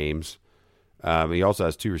 7 games. He also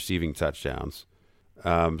has 2 receiving touchdowns.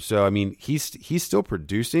 So I mean, he's still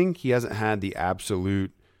producing. He hasn't had the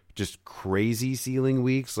absolute just crazy ceiling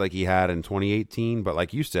weeks like he had in 2018. But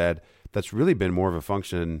like you said, that's really been more of a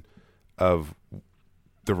function of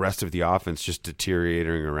the rest of the offense just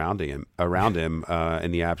deteriorating around him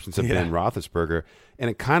in the absence of Ben Roethlisberger. And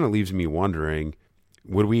it kind of leaves me wondering,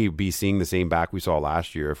 would we be seeing the same back we saw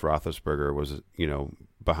last year if Roethlisberger was,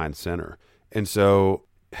 behind center? And so,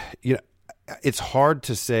 it's hard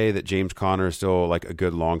to say that James Conner is still like a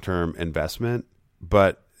good long-term investment,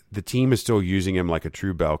 but the team is still using him like a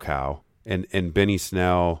true bell cow. And Benny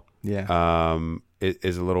Snell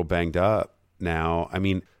is a little banged up now. I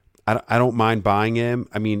mean, I don't mind buying him.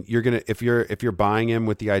 I mean, if you're buying him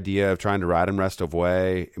with the idea of trying to ride him rest of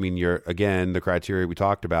way, I mean, the criteria we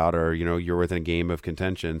talked about are, you're within a game of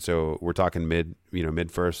contention. So we're talking mid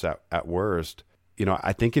first at worst.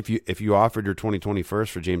 I think if you offered your 2020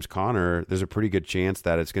 first for James Conner, there's a pretty good chance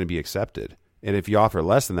that it's going to be accepted. And if you offer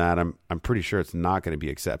less than that, I'm pretty sure it's not going to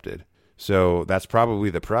be accepted. So that's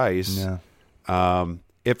probably the price. Yeah.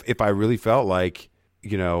 If I really felt like,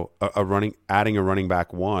 adding a running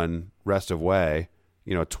back 1 rest of way,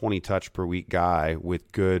 a 20 touch per week guy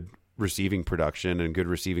with good receiving production and good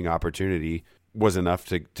receiving opportunity was enough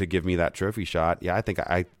to give me that trophy shot. Yeah, I think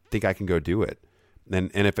I can go do it.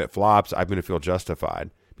 And if it flops, I'm going to feel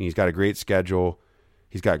justified. I mean, he's got a great schedule.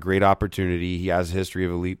 He's got great opportunity. He has a history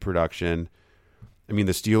of elite production. I mean,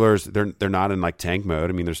 the Steelers, they're not in like tank mode.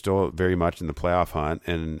 I mean, they're still very much in the playoff hunt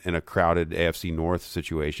and in a crowded AFC North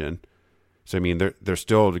situation. So, I mean, they're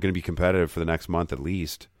still going to be competitive for the next month at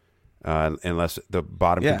least, unless the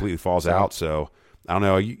bottom completely falls out. So, I don't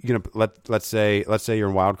know. Let's say you're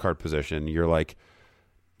in wild card position. You're like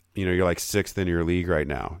 6th in your league right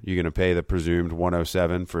now. You're going to pay the presumed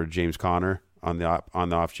 107 for James Conner on the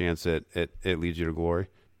off chance it leads you to glory.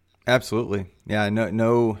 Absolutely, yeah.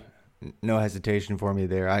 No hesitation for me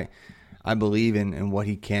there. I believe in what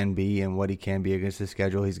he can be and what he can be against the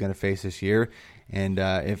schedule he's going to face this year. And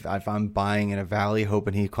if I'm buying in a valley,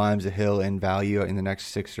 hoping he climbs a hill in value in the next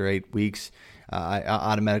 6 or 8 weeks, I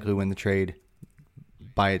automatically win the trade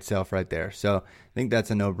by itself right there. So I think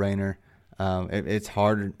that's a no-brainer. It's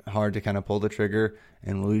hard to kind of pull the trigger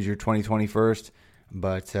and lose your 2020 first,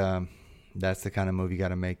 but that's the kind of move you got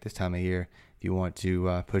to make this time of year if you want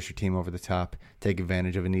to push your team over the top, take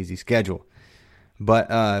advantage of an easy schedule. But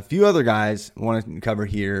a few other guys I want to cover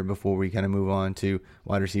here before we kind of move on to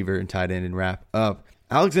wide receiver and tight end and wrap up.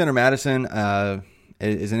 Alexander Mattison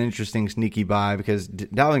is an interesting sneaky buy because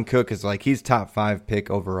Dalvin Cook is he's top 5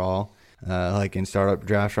 pick overall. In startup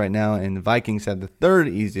drafts right now, and the Vikings have the 3rd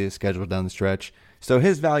easiest schedule down the stretch. So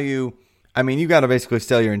his value, I mean, you got to basically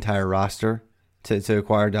sell your entire roster to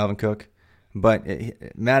acquire Dalvin Cook. But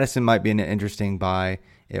Madison might be an interesting buy.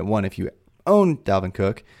 One, if you own Dalvin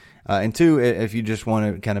Cook, and 2, if you just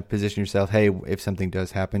want to kind of position yourself, hey, if something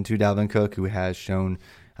does happen to Dalvin Cook, who has shown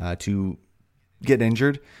to get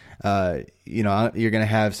injured, you're going to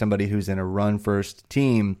have somebody who's in a run-first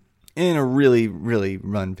team in a really, really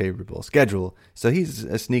run-favorable schedule. So he's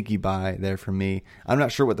a sneaky buy there for me. I'm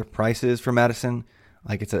not sure what the price is for Madison.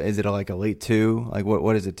 Is it like a late 2?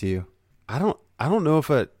 What is it to you? I don't know if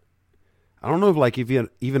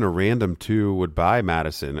even a random 2 would buy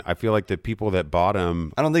Madison. I feel like the people that bought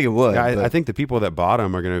him, I don't think it would. Yeah, I think the people that bought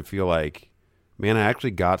him are going to feel like, man, I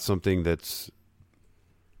actually got something that's,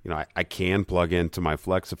 I can plug into my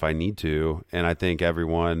flex if I need to. And I think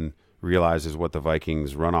everyone realizes what the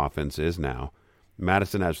Vikings run offense is now.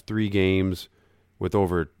 Madison has 3 games with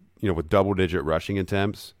with double-digit rushing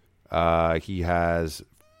attempts. He has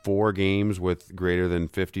 4 games with greater than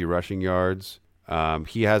 50 rushing yards.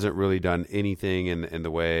 He hasn't really done anything in the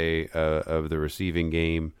way of the receiving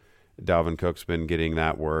game. Dalvin Cook's been getting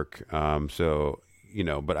that work. But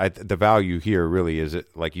the value here really is,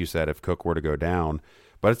 like you said, if Cook were to go down.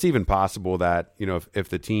 But it's even possible that, if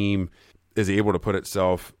the team is able to put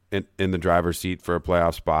itself in the driver's seat for a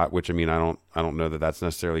playoff spot, which, I mean, I don't know that that's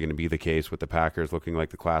necessarily going to be the case with the Packers looking like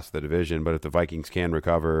the class of the division, but if the Vikings can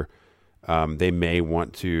recover, they may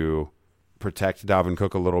want to protect Dalvin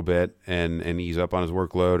Cook a little bit and ease up on his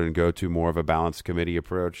workload and go to more of a balanced committee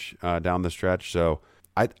approach down the stretch. So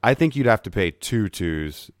I think you'd have to pay 2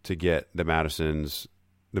 twos to get the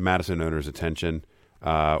Madison owners' attention,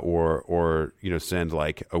 or send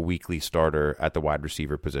like a weekly starter at the wide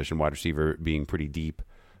receiver position. Wide receiver being pretty deep,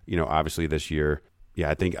 obviously this year. Yeah,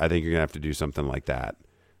 I think you're gonna have to do something like that.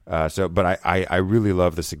 But I really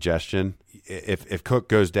love the suggestion. If Cook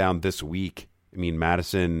goes down this week, I mean,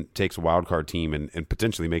 Madison takes a wild card team and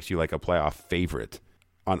potentially makes you like a playoff favorite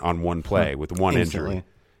on one play with one Instantly. injury.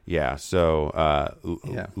 Yeah, so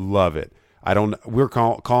love it. We're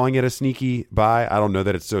calling it a sneaky buy. I don't know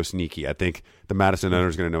that it's so sneaky. I think the Madison owner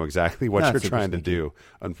is going to know exactly what you're trying to do,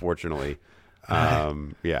 unfortunately.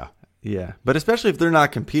 Yeah. Yeah, but especially if they're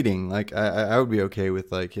not competing, like I would be okay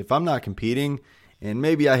with, like, if I'm not competing and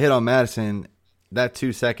maybe I hit on Madison, that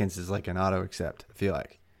 2 seconds is like an auto accept, I feel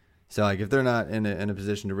like. So like if they're not in a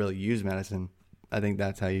position to really use Madison, I think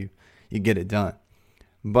that's how you get it done.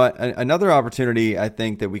 But another opportunity I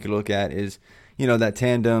think that we could look at is, that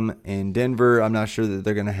tandem in Denver. I'm not sure that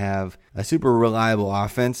they're going to have a super reliable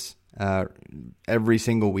offense every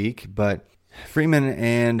single week, but Freeman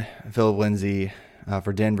and Phillip Lindsay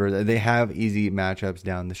for Denver, they have easy matchups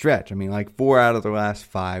down the stretch. I mean, like 4 out of the last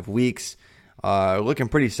 5 weeks are looking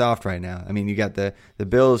pretty soft right now. I mean, you got the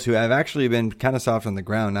Bills, who have actually been kind of soft on the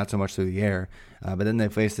ground, not so much through the air, but then they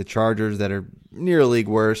face the Chargers that are near league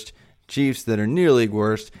worst, Chiefs that are near league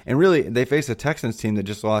worst, and really they face a Texans team that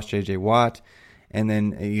just lost J.J. Watt, and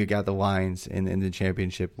then you got the Lions in the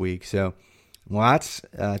championship week. So lots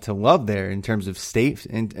to love there in terms of state,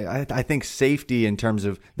 and I think safety in terms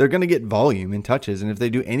of they're going to get volume and touches, and if they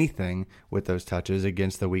do anything with those touches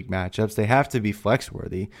against the weak matchups, they have to be flex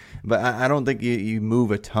worthy. But I don't think you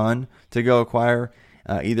move a ton to go acquire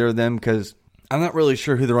either of them, because I'm not really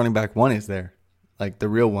sure who the running back one is there, like the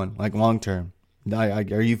real one, like long term. Are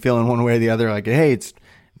you feeling one way or the other? Like, hey, it's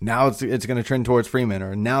going to trend towards Freeman,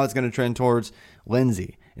 or now it's going to trend towards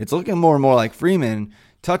Lindsay. It's looking more and more like Freeman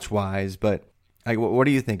touch wise, but like, what are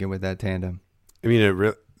you thinking with that tandem? I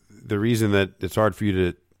mean, the reason that it's hard for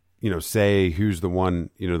you to, say who's the one,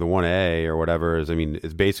 the 1A or whatever is, I mean,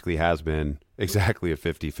 it basically has been exactly a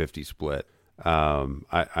 50-50 split.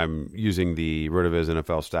 I'm using the RotoViz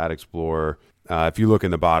NFL Stat Explorer. If you look in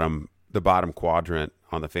the bottom quadrant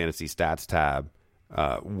on the Fantasy Stats tab,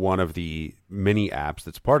 one of the many apps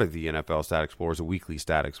that's part of the NFL Stat Explorer is a weekly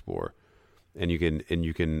Stat Explorer. And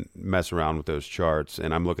you can mess around with those charts.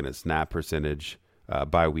 And I'm looking at snap percentage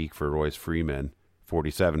by week for Royce Freeman: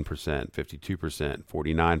 47%, 52%,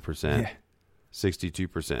 49%,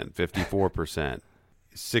 62%, 54%,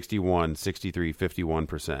 61, 63,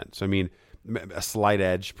 51%. So I mean, a slight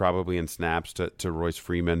edge probably in snaps to Royce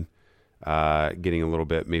Freeman, getting a little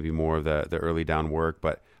bit maybe more of the early down work.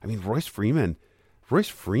 But I mean, Royce Freeman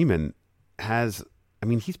has, I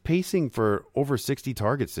mean, he's pacing for over 60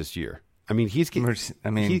 targets this year. I mean, he's getting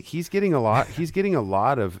a lot. He's getting a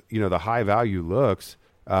lot of the high value looks,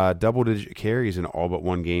 double digit carries in all but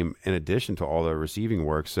one game, in addition to all the receiving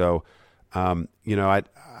work. So,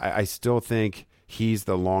 I still think he's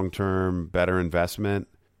the long term better investment.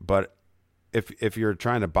 But if you're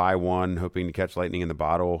trying to buy one, hoping to catch lightning in the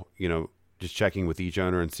bottle, just checking with each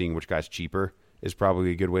owner and seeing which guy's cheaper is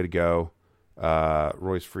probably a good way to go.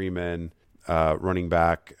 Royce Freeman, running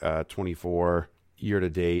back, 24 year to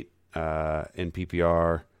date. In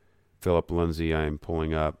PPR, Phillip Lindsay, I'm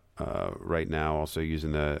pulling up right now, also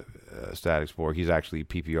using the Stat Explorer. He's actually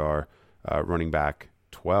PPR running back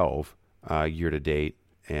 12 year to date,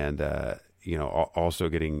 and also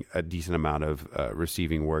getting a decent amount of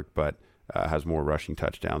receiving work, but has more rushing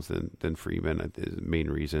touchdowns than Freeman. Is the main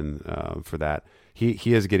reason for that.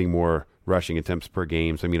 He is getting more rushing attempts per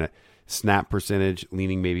game. So I mean, a snap percentage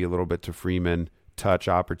leaning maybe a little bit to Freeman, touch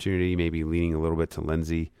opportunity maybe leaning a little bit to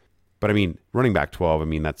Lindsay. But I mean, running back 12, I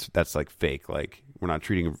mean, that's like fake. Like, we're not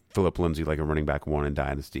treating Phillip Lindsay like a running back 1 in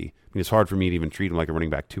Dynasty. I mean, it's hard for me to even treat him like a running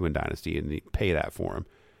back 2 in Dynasty and pay that for him.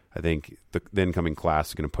 I think the incoming class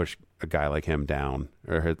is going to push a guy like him down,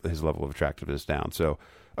 or his level of attractiveness down. So,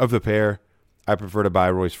 of the pair, I prefer to buy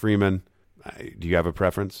Royce Freeman. Do you have a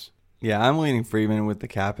preference? Yeah, I'm leaning Freeman with the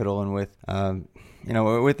capital and with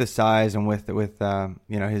with the size and with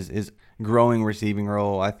his growing receiving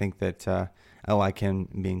role. I think that I like him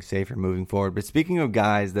being safer moving forward. But speaking of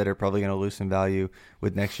guys that are probably going to lose some value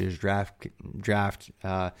with next year's draft,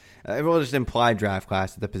 just implied draft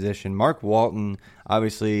class at the position, Mark Walton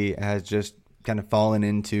obviously has just kind of fallen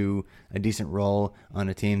into a decent role on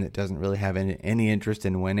a team that doesn't really have any interest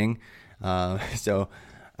in winning. I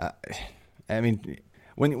mean,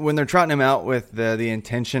 when they're trotting him out with the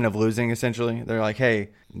intention of losing, essentially, they're like, hey,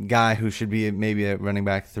 guy who should be maybe a running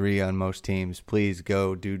back 3 on most teams, please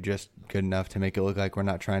go do just good enough to make it look like we're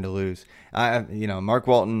not trying to lose. Mark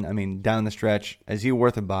Walton, I mean, down the stretch, is he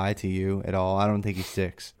worth a buy to you at all? I don't think he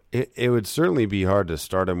sticks. It would certainly be hard to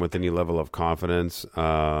start him with any level of confidence.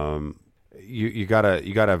 You gotta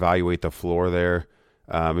evaluate the floor there.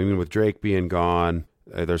 I mean, with Drake being gone,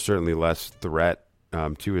 there's certainly less threat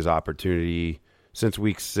to his opportunity since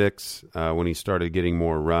week 6 when he started getting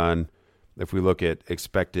more run. If we look at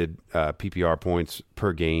expected PPR points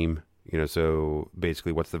per game, so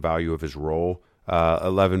basically what's the value of his role?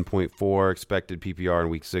 11.4 expected PPR in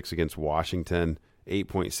week 6 against Washington,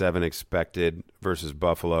 8.7 expected versus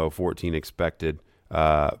Buffalo, 14 expected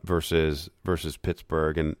versus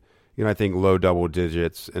Pittsburgh. And, I think low double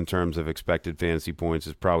digits in terms of expected fantasy points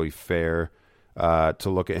is probably fair to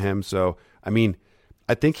look at him. So, I mean,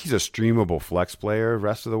 I think he's a streamable flex player the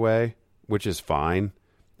rest of the way, which is fine.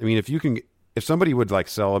 I mean, if somebody would like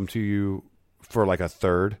sell him to you for like a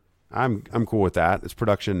third, I'm cool with that. It's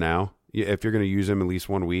production now. If you're going to use him at least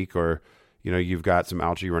 1 week, or you've got some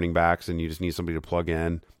ouchie running backs and you just need somebody to plug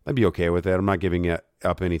in, I'd be okay with it. I'm not giving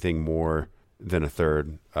up anything more than a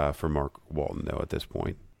third for Mark Walton though at this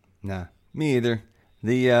point. Nah, me either.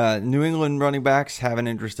 The New England running backs have an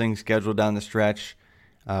interesting schedule down the stretch.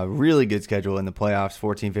 Really good schedule in the playoffs,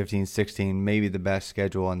 14, 15, 16, maybe the best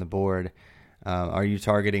schedule on the board. Are you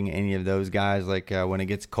targeting any of those guys? Like when it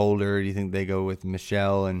gets colder, do you think they go with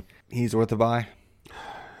Michel and he's worth a buy?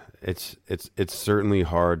 It's certainly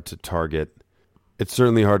hard to target. It's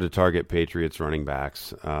certainly hard to target Patriots running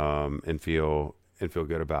backs and feel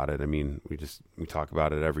good about it. I mean, we talk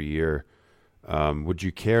about it every year. Would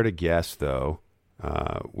you care to guess though?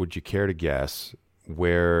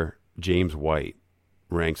 Where James White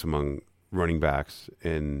ranks among running backs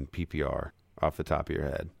in PPR off the top of your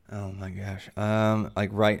head? Oh my gosh.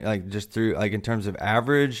 Just through in terms of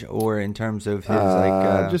average or in terms of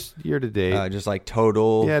his just year to date. Just like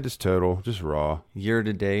total. Yeah, just total, just raw. Year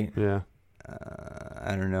to date. Yeah.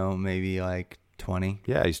 I don't know, maybe like 20.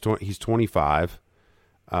 Yeah, he's 25.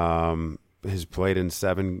 Has played in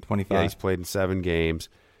 25. Yeah, he's played in 7 games.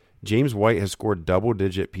 James White has scored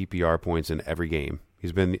double-digit PPR points in every game.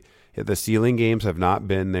 The ceiling games have not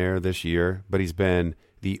been there this year, but he's been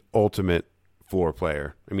the ultimate floor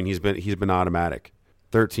player. I mean, he's been automatic.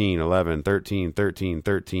 13, 11, 13, 13,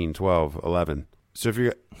 13, 12, 11. So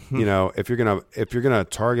if you're gonna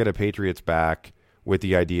target a Patriots back with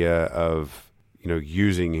the idea of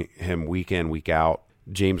using him week in, week out,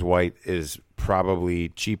 James White is probably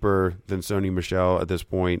cheaper than Sony Michel at this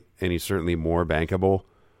point, and he's certainly more bankable.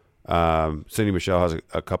 Sony Michel has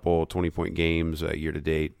a couple 20-point games year to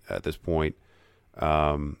date at this point,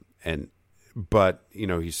 but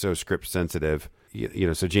he's so script sensitive.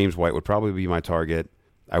 So James White would probably be my target.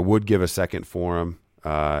 I would give a second for him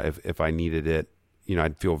if I needed it.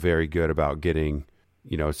 I'd feel very good about getting.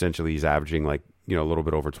 Essentially he's averaging a little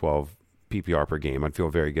bit over 12 PPR per game. I'd feel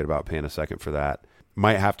very good about paying a second for that.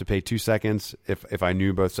 Might have to pay 2 seconds if I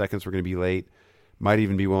knew both seconds were going to be late. Might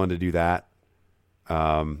even be willing to do that.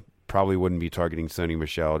 Probably wouldn't be targeting Sony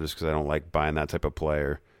Michel just because I don't like buying that type of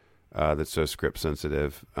player that's so script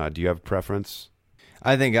sensitive. Do you have a preference?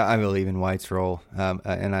 I think I believe in White's role,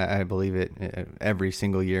 and I believe it every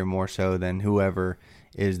single year more so than whoever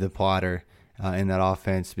is the plotter in that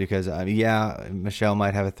offense. Because Michel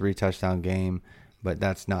might have a 3-touchdown game, but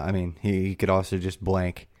that's not. I mean, he could also just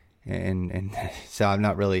blank. And so I'm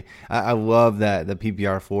not really. I love that the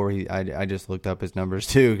PPR 4. I just looked up his numbers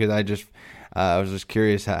too because I was just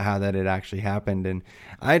curious how that had actually happened, and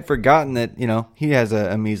I had forgotten that he has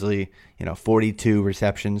a measly 42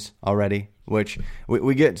 receptions already, which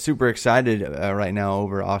we get super excited right now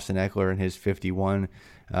over Austin Eckler and his 51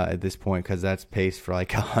 at this point because that's paced for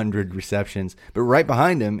like 100 receptions. But right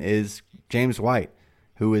behind him is James White,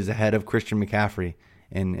 who is ahead of Christian McCaffrey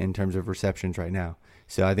in terms of receptions right now.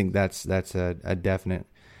 So I think that's a definite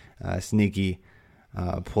sneaky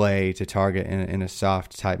play to target in a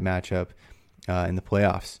soft type matchup in the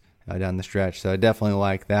playoffs down the stretch. So I definitely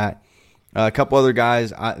like that. A couple other guys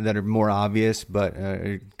that are more obvious, but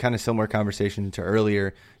kind of similar conversation to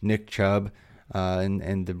earlier. Nick Chubb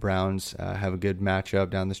and the Browns have a good matchup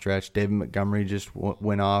down the stretch. David Montgomery just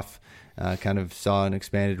went off, kind of saw an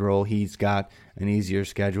expanded role. He's got an easier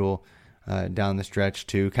schedule down the stretch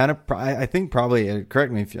too. Kind of, I think probably,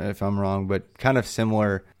 correct me if I'm wrong, but kind of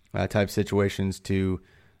similar type situations to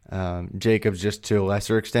Jacobs, just to a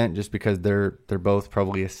lesser extent, just because they're both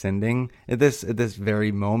probably ascending at this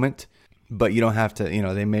very moment. but you don't have to,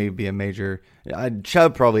 they may be a major.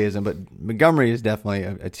 Chubb probably isn't, but Montgomery is definitely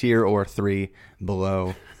a tier or 3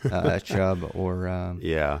 below Chubb or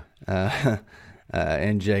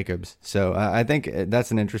and Jacobs. So I think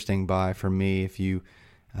that's an interesting buy for me if you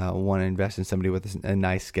want to invest in somebody with a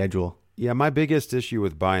nice schedule. Yeah, my biggest issue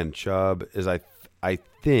with buying Chubb is I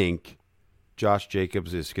think Josh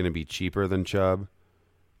Jacobs is going to be cheaper than Chubb.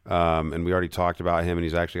 And we already talked about him, and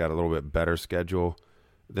he's actually got a little bit better schedule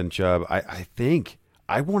than Chubb. I think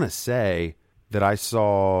I want to say that I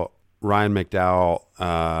saw Ryan McDowell,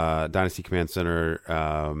 Dynasty Command Center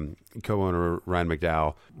co-owner Ryan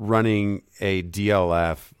McDowell, running a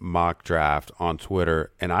DLF mock draft on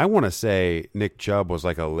Twitter, and I want to say Nick Chubb was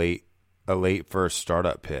like a late first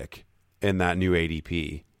startup pick in that new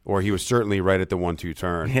ADP, or he was certainly right at the 1-2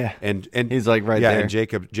 turn. Yeah, and he's like right there. Yeah,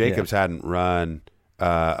 and Jacobs hadn't run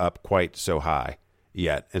up quite so high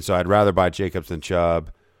yet, and so I'd rather buy Jacobs than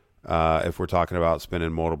Chubb if we're talking about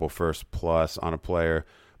spending multiple first plus on a player.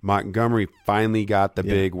 Montgomery finally got the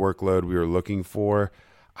big workload we were looking for.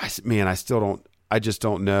 I just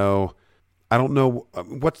don't know. I don't know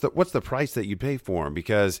what's the price that you'd pay for him,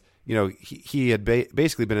 because he had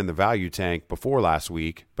basically been in the value tank before last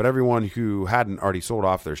week, but everyone who hadn't already sold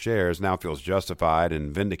off their shares now feels justified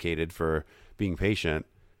and vindicated for being patient.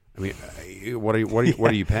 I mean, what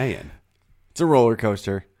are you paying? It's a roller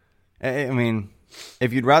coaster. I mean,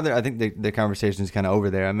 if you'd rather, I think the conversation is kind of over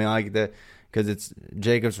there. I mean, because it's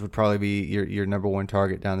Jacobs would probably be your number one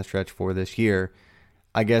target down the stretch for this year.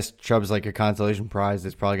 I guess Chubb's like a consolation prize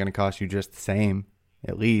that's probably going to cost you just the same,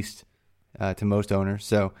 at least, to most owners.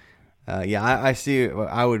 So, I see.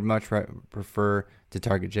 I would much prefer to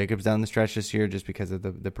target Jacobs down the stretch this year just because of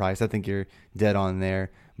the price. I think you're dead on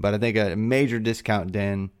there. But I think a major discount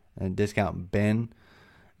bin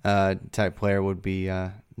type player would be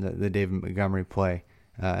the David Montgomery play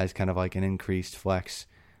as kind of like an increased flex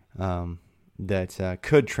that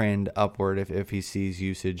could trend upward if he sees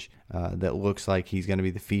usage that looks like he's going to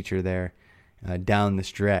be the feature there down the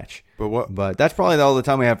stretch. But that's probably all the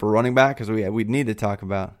time we have for running back, because we need to talk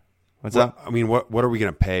about what's up. I mean, what are we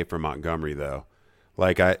going to pay for Montgomery though?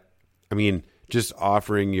 Like I mean, just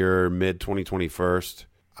offering your mid 2020 first.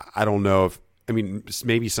 I don't know if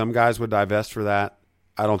maybe some guys would divest for that.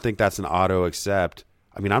 I don't think that's an auto accept.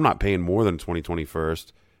 I mean, I'm not paying more than 2020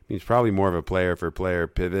 first. I mean, it's probably more of a player for player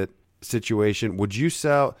pivot situation. Would you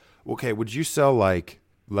sell like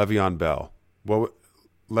Le'Veon Bell?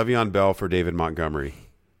 Le'Veon Bell for David Montgomery?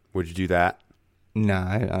 Would you do that? No,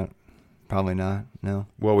 I probably not. No.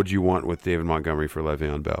 What would you want with David Montgomery for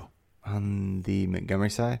Le'Veon Bell? On the Montgomery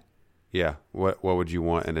side? Yeah. What would you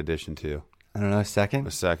want in addition to? I don't know. A second.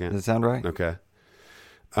 Does that sound right? Okay.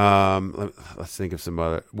 Let's think of some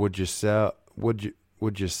other. Would you sell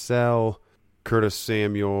Curtis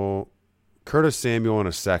Samuel in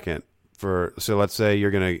a second so let's say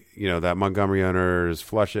you're going to, that Montgomery owner is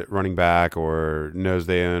flush at running back or knows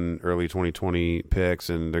they own early 2020 picks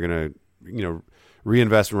and they're going to,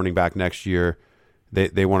 reinvest in running back next year.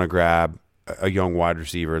 They want to grab a young wide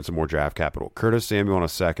receiver and some more draft capital. Curtis Samuel in a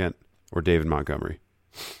second or David Montgomery?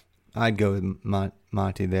 I'd go with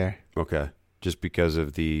Monty there. Okay. Just because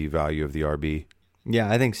of the value of the RB? Yeah,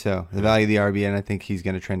 I think so. The value of the RB, and I think he's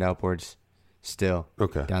going to trend upwards still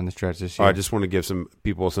down the stretch this year. I just want to give some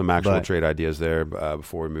people some actual trade ideas there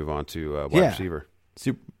before we move on to wide receiver.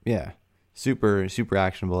 Super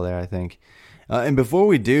actionable there, I think. And before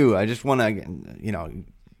we do, I just want to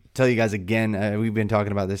tell you guys again, we've been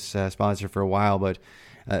talking about this sponsor for a while, but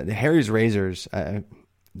the Harry's Razors,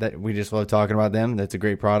 that we just love talking about them. That's a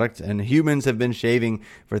great product. And humans have been shaving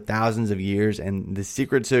for thousands of years. And the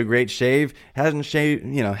secret to a great shave hasn't shaved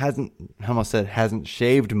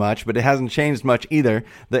much, but it hasn't changed much either.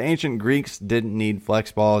 The ancient Greeks didn't need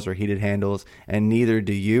flex balls or heated handles, and neither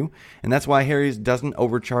do you. And that's why Harry's doesn't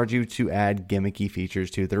overcharge you to add gimmicky features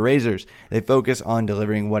to their razors. They focus on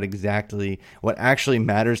delivering what actually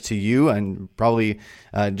matters to you and probably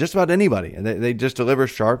just about anybody. They just deliver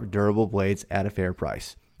sharp, durable blades at a fair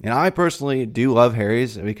price. And I personally do love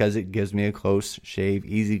Harry's because it gives me a close shave,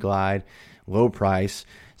 easy glide, low price.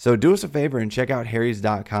 So do us a favor and check out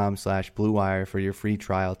harrys.com/bluewire for your free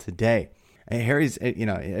trial today. And Harry's,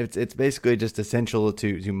 it's basically just essential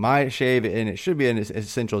to my shave, and it should be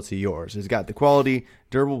essential to yours. It's got the quality,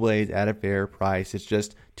 durable blades at a fair price. It's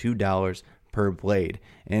just $2 per blade.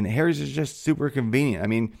 And Harry's is just super convenient. I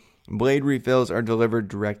mean, blade refills are delivered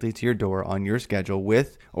directly to your door on your schedule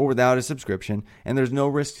with or without a subscription, and there's no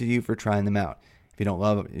risk to you for trying them out. If you don't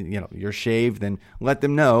love your shave, then let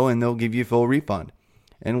them know and they'll give you a full refund.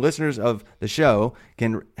 And listeners of the show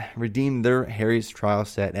can redeem their Harry's trial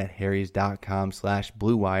set at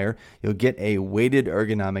harrys.com/bluewire. You'll get a weighted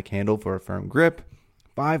ergonomic handle for a firm grip,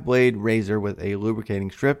 5-blade razor with a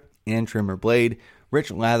lubricating strip and trimmer blade,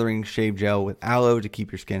 rich lathering shave gel with aloe to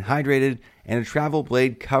keep your skin hydrated, and a travel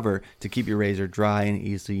blade cover to keep your razor dry and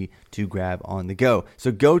easy to grab on the go.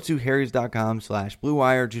 So go to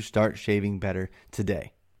harrys.com/bluewire to start shaving better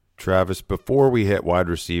today. Travis, before we hit wide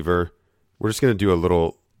receiver, we're just going to do a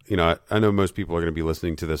little, I know most people are going to be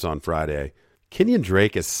listening to this on Friday. Kenyon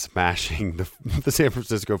Drake is smashing the San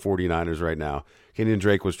Francisco 49ers right now. Kenyon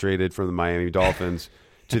Drake was traded from the Miami Dolphins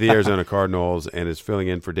to the Arizona Cardinals and is filling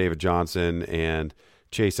in for David Johnson and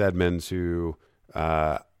Chase Edmonds, who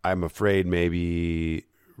I'm afraid may be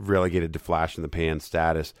relegated to flash in the pan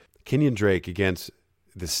status. Kenyon Drake against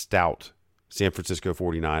the stout San Francisco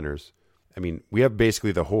 49ers. I mean, we have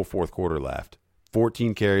basically the whole fourth quarter left.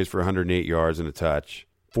 14 carries for 108 yards and a touch,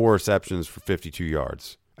 4 receptions for 52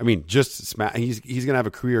 yards. I mean, he's going to have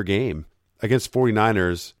a career game against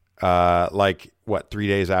 49ers 3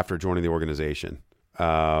 days after joining the organization.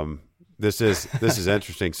 This is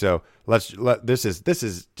interesting. So this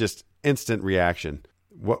is just instant reaction.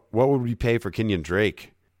 What would we pay for Kenyon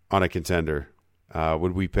Drake on a contender?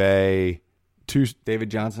 Would we pay David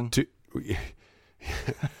Johnson?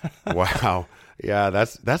 Wow. Yeah,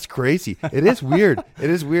 that's crazy. It is weird.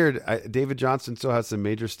 David Johnson still has some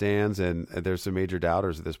major stands, and there's some major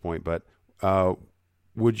doubters at this point. But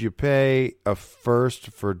would you pay a first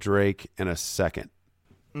for Drake and a second?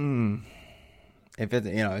 If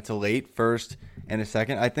it's a late first and a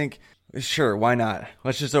second, I think sure, why not?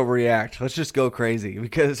 Let's just overreact. Let's just go crazy,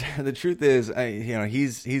 because the truth is,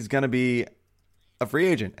 he's going to be a free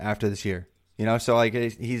agent after this year. So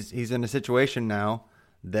he's in a situation now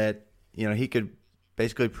that he could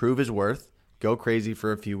basically prove his worth, go crazy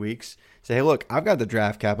for a few weeks, say, hey, look, I've got the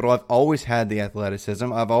draft capital. I've always had the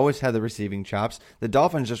athleticism. I've always had the receiving chops. The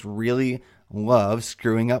Dolphins just really love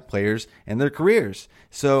screwing up players and their careers.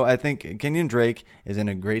 So I think Kenyon Drake is in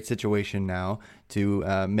a great situation now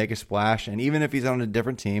to make a splash. And even if he's on a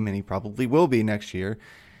different team, and he probably will be next year,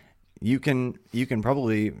 you can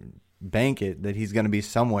probably bank it that he's going to be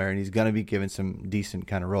somewhere and he's going to be given some decent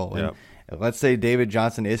kind of role. Yep. And let's say David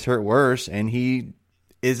Johnson is hurt worse and he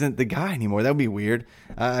isn't the guy anymore. That would be weird.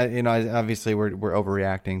 Obviously we're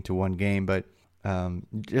overreacting to one game, but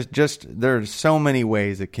just there are so many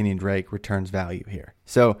ways that Kenyon Drake returns value here.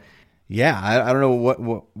 So yeah, I don't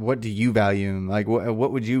know what do you value him? Like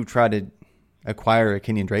what would you try to acquire a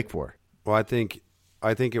Kenyon Drake for? Well, I think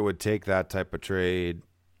it would take that type of trade.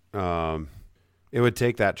 It would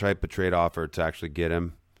take that type of trade offer to actually get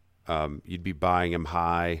him. You'd be buying him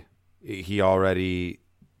high. He already,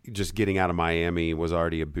 just getting out of Miami was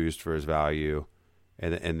already a boost for his value.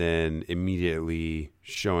 And then immediately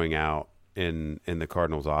showing out in the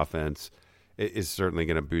Cardinals offense is certainly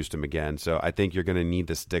going to boost him again. So I think you're going to need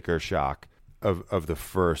the sticker shock of the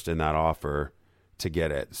first in that offer to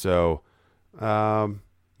get it. So,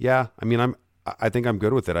 yeah, I mean, I think I'm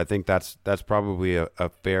good with it. I think that's probably a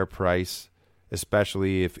fair price,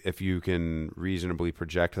 especially if you can reasonably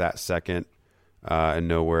project that second and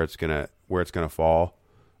know where it's gonna fall.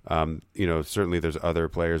 Certainly there's other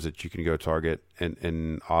players that you can go target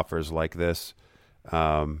in offers like this.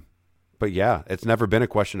 But yeah, it's never been a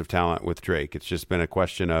question of talent with Drake. It's just been a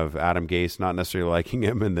question of Adam Gase not necessarily liking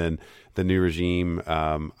him, and then the new regime,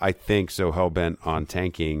 I think, so hell-bent on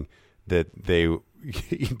tanking that they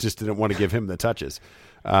just didn't want to give him the touches.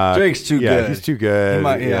 Drake's too good. Yeah, he's too good.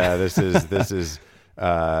 This is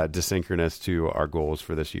desynchronous to our goals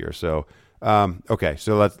for this year. So, okay,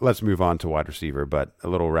 so let's move on to wide receiver, but a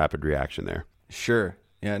little rapid reaction there. Sure.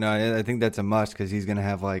 Yeah, no, I think that's a must because he's going to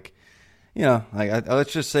have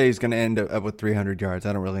let's just say he's going to end up with 300 yards.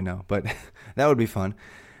 I don't really know, but that would be fun.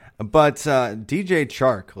 But DJ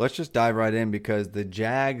Chark, let's just dive right in because the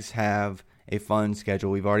Jags have a fun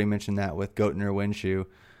schedule. We've already mentioned that with Goatner Winshew.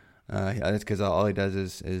 That's because all he does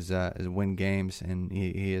is win games, and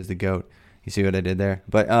he is the GOAT. You see what I did there?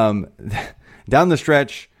 But down the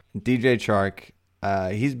stretch, DJ Chark,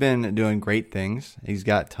 he's been doing great things. He's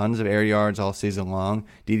got tons of air yards all season long.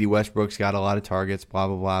 D.D. Westbrook's got a lot of targets, blah,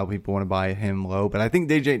 blah, blah. People want to buy him low. But I think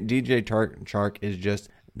DJ Chark is just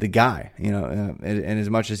the guy, and as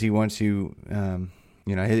much as he wants to,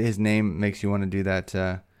 his name makes you want to do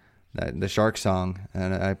the Shark song.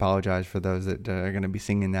 And I apologize for those that are going to be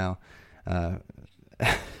singing now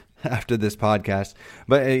after this podcast.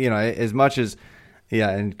 But, as much as...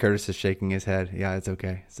 Yeah, and Curtis is shaking his head. Yeah, it's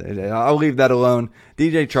okay. So I'll leave that alone.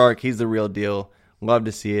 DJ Chark, he's the real deal. Love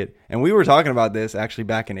to see it. And we were talking about this actually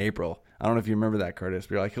back in April. I don't know if you remember that, Curtis.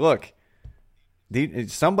 We were like, look,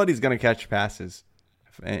 somebody's going to catch passes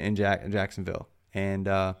in Jacksonville. And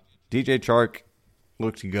DJ Chark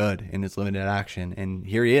looked good in his limited action. And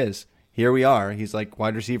here he is. Here we are. He's like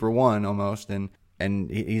wide receiver 1 almost. And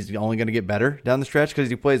he's only going to get better down the stretch because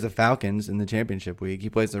he plays the Falcons in the championship week. He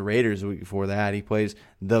plays the Raiders the week before that. He plays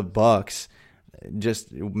the Bucks,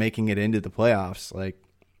 just making it into the playoffs. Like,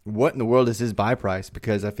 what in the world is his buy price?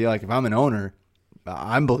 Because I feel like if I'm an owner,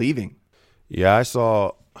 I'm believing. Yeah, I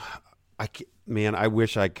saw. I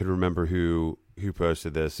wish I could remember who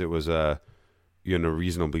posted this. It was a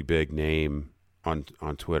reasonably big name on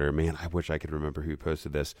Twitter. Man, I wish I could remember who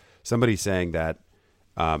posted this. Somebody saying that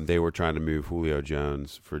they were trying to move Julio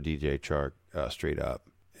Jones for DJ Chark straight up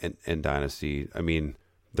in Dynasty. I mean,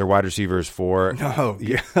 their wide receivers 4. No,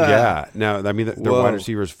 yeah, no. I mean, their wide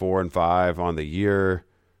receivers 4 and 5 on the year.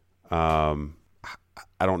 I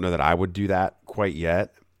don't know that I would do that quite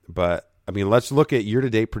yet, but I mean, let's look at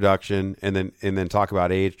year-to-date production and then talk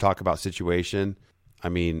about age, talk about situation. I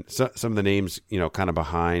mean, some of the names, kind of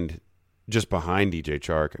behind DJ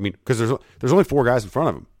Chark. I mean, because there's only 4 guys in front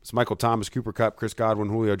of him. It's Michael Thomas, Cooper Kupp, Chris Godwin,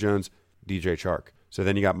 Julio Jones, DJ Chark. So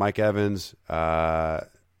then you got Mike Evans,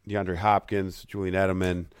 DeAndre Hopkins, Julian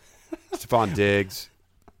Edelman, Stephon Diggs,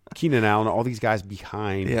 Keenan Allen, all these guys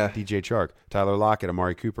behind DJ Chark. Tyler Lockett,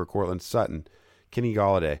 Amari Cooper, Courtland Sutton, Kenny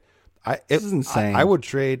Golladay. This is insane. I would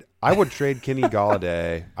trade Kenny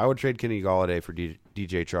Golladay. I would trade Kenny Golladay for DJ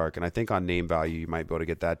Chark, and I think on name value you might be able to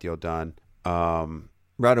get that deal done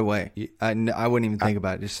right away. I wouldn't even think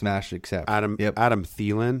about it. Just smash accept. Adam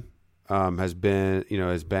Thielen has been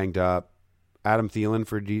is banged up. Adam Thielen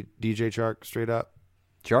for DJ Chark straight up.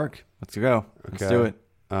 Chark, let's go. Okay. Let's do it.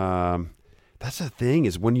 That's the thing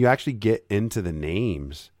is when you actually get into the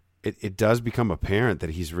names, it does become apparent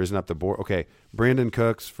that he's risen up the board. Okay, Brandon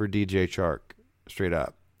Cooks for DJ Chark straight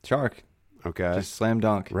up. Chark. Okay. Just slam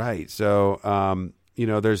dunk. Right. So,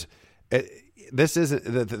 this isn't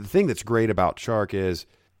the thing that's great about Chark is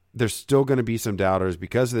there's still going to be some doubters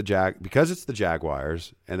because it's the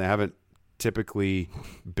Jaguars and they haven't typically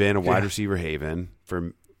been a wide receiver haven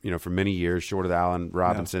for many years, short of the Allen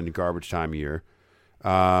Robinson garbage time year.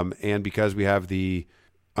 And because we have the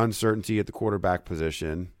uncertainty at the quarterback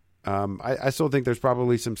position, I still think there's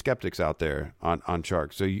probably some skeptics out there on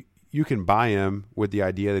Chark. So you can buy him with the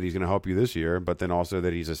idea that he's going to help you this year, but then also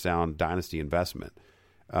that he's a sound dynasty investment.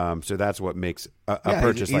 So that's what makes a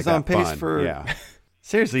purchase he's like on that pace fun. For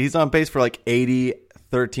seriously, he's on pace for like 80,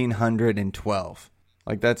 1,312.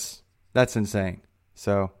 Like that's insane.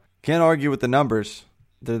 So can't argue with the numbers.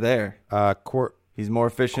 They're there. He's more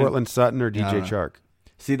efficient. Courtland Sutton or DJ Chark?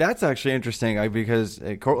 See, that's actually interesting because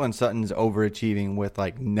Courtland Sutton's overachieving with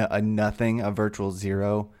like a virtual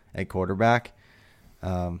 0 at quarterback.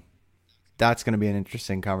 That's going to be an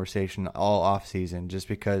interesting conversation all offseason just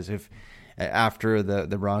because if after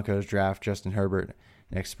the Broncos draft Justin Herbert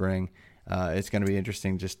next spring, it's going to be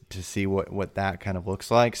interesting just to see what that kind of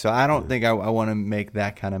looks like. So I don't think I want to make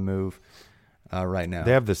that kind of move right now.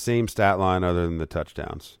 They have the same stat line other than the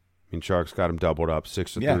touchdowns. I mean, Chark's got him doubled up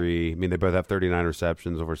 6-3. I mean, they both have 39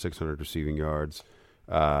 receptions, over 600 receiving yards,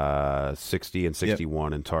 60 and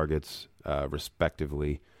 61 in targets,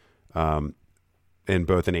 respectively, in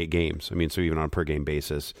both in 8 games. I mean, so even on a per game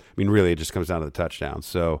basis. I mean, really, it just comes down to the touchdowns.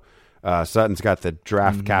 So Sutton's got the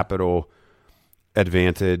draft capital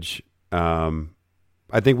advantage.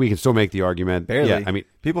 I think we can still make the argument. Barely. Yeah, I mean,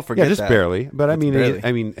 people forget just that. barely. But Barely.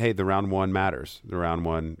 I mean, hey, the round 1 matters. The round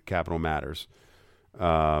 1 capital matters.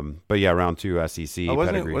 But yeah, round 2 SEC.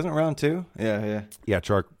 Wasn't round 2? Yeah.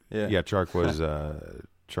 Chark. Yeah. Chark was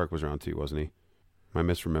Chark was round 2, wasn't he? Am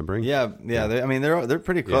I misremembering? Yeah. They're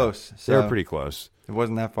pretty close. Yeah, so they were pretty close. It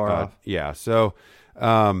wasn't that far off. Yeah. So,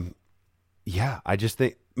 I just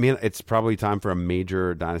think, man, it's probably time for a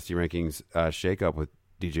major dynasty rankings shakeup with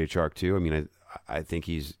DJ Chark too. I mean, I think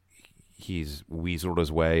he's weaseled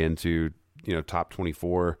his way into top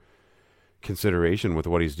 24 consideration with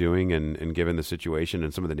what he's doing and given the situation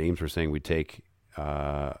and some of the names we're saying we take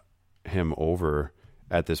him over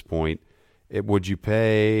at this point. Would you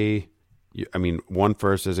pay? I mean, 1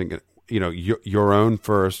 first isn't going to, your own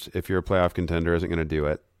first, if you're a playoff contender, isn't going to do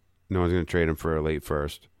it. No one's going to trade him for a late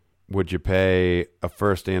first. Would you pay a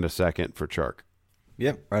first and a second for Chark?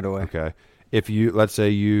 Yep, right away. Okay. If let's say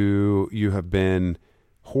you have been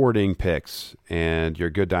hoarding picks and you're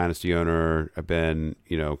a good dynasty owner, have been,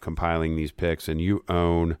 compiling these picks and you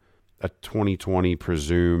own a 2020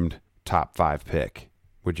 presumed top 5 pick,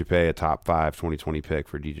 would you pay a top 5 2020 pick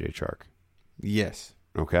for DJ Chark? Yes.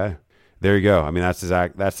 Okay. There you go. I mean, that's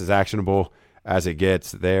as actionable as it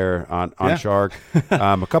gets there on Chark.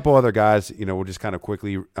 A couple other guys, we'll just kind of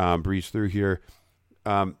quickly breeze through here.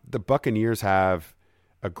 The Buccaneers have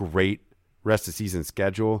a great rest of season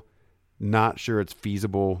schedule. Not sure it's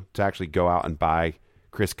feasible to actually go out and buy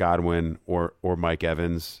Chris Godwin or Mike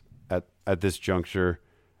Evans at this juncture.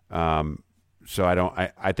 So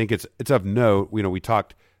I think it's of note. We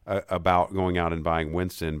talked about going out and buying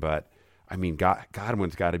Winston, but I mean,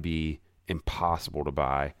 Godwin's got to be impossible to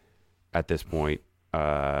buy at this point.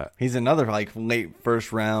 He's another late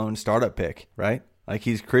first round startup pick, right? Like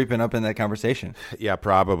he's creeping up in that conversation. Yeah,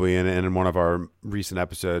 probably. And in one of our recent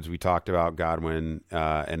episodes, we talked about Godwin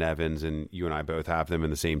and Evans, and you and I both have them in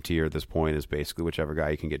the same tier at this point, is basically whichever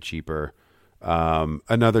guy you can get cheaper.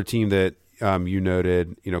 Another team that you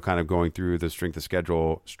noted, kind of going through the strength of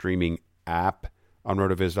schedule streaming app on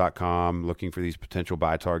rotoviz.com, looking for these potential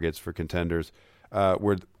buy targets for contenders,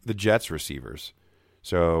 were the Jets receivers.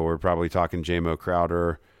 So we're probably talking J-Mo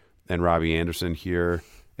Crowder and Robbie Anderson here.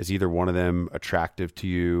 Is either one of them attractive to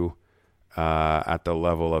you at the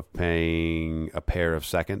level of paying a pair of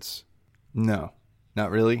seconds? No, not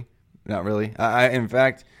really. Not really. In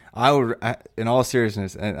fact, I would, in all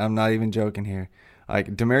seriousness, and I'm not even joking here,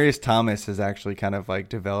 like Demaryius Thomas has actually kind of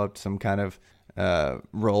developed some kind of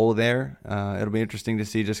role there. It'll be interesting to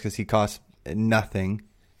see, just because he costs nothing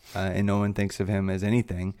and no one thinks of him as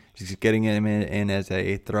anything. Just getting him in as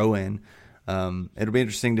a throw-in. It'll be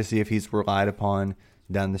interesting to see if he's relied upon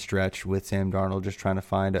down the stretch with Sam Darnold, just trying to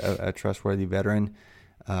find a trustworthy veteran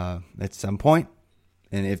at some point.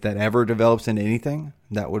 And if that ever develops into anything,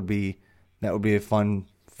 that would be a fun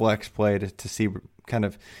flex play to see kind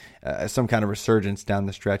of some kind of resurgence down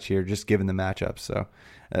the stretch here, just given the matchups. So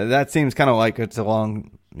that seems kind of like it's a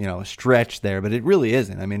long stretch there, but it really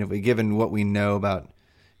isn't. I mean, given what we know about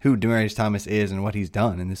who Demaryius Thomas is and what he's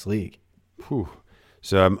done in this league. Whew.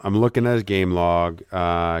 So I'm looking at his game log.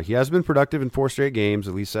 He has been productive in 4 straight games,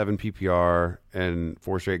 at least 7 PPR, and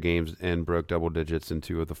 4 straight games, and broke double digits in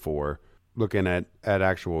 2 of the 4. Looking at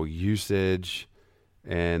actual usage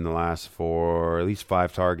in the last 4, at least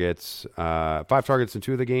 5 targets. 5 targets in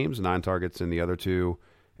 2 of the games, 9 targets in the other 2,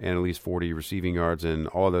 and at least 40 receiving yards in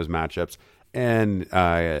all of those matchups, and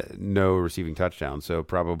no receiving touchdowns. So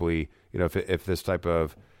probably, if this type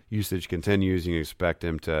of usage continues, you can expect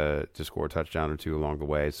him to score a touchdown or 2 along the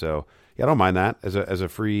way. So yeah, I don't mind that as a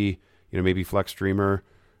free, maybe flex streamer.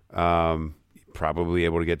 Probably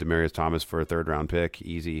able to get Demaryius Thomas for a 3rd round pick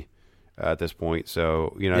easy at this point.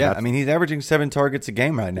 So yeah, I mean, he's averaging 7 targets a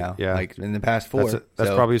game right now. Yeah, like in the past 4.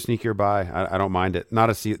 That's probably a sneakier buy. I don't mind it. Not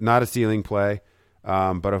a ceiling play,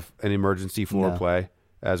 but an emergency floor play,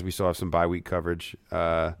 as we still have some bye week coverage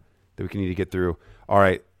that we can need to get through. All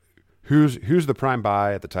right. Who's the prime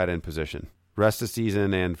buy at the tight end position, rest of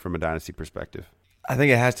season and from a dynasty perspective? I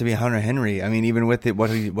think it has to be Hunter Henry. I mean, even with what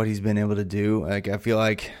he's been able to do, I feel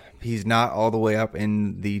like he's not all the way up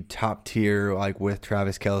in the top tier, with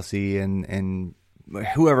Travis Kelce and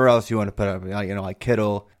whoever else you want to put up, like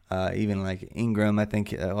Kittle, even like Ingram. I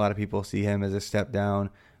think a lot of people see him as a step down,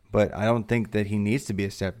 but I don't think that he needs to be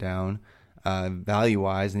a step down value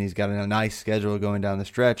wise. And he's got a nice schedule going down the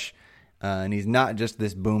stretch. And he's not just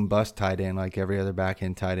this boom-bust tight end like every other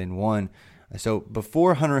back-end tight end one. So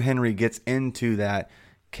before Hunter Henry gets into that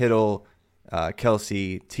Kittle,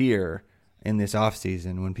 Kelce tier in this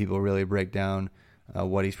offseason, when people really break down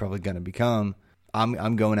what he's probably going to become,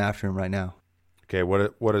 I'm going after him right now. Okay,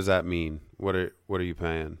 what does that mean? What are you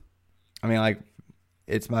paying? I mean,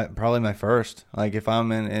 it's probably my first. If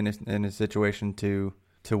I'm in a situation to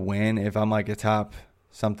win, if I'm a top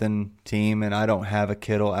something team and I don't have a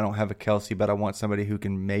Kittle, I don't have a Kelce, but I want somebody who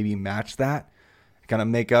can maybe match that, kind of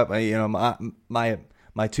make up. My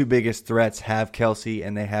 2 biggest threats have Kelce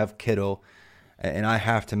and they have Kittle, and I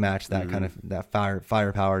have to match that kind of that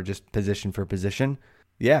firepower, just position for position.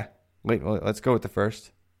 Yeah, let's go with the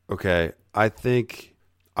first. Okay, I think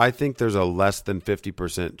there's a less than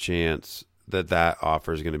 50% chance that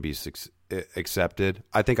offer is going to be accepted.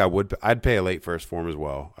 I think I'd pay a late first for him as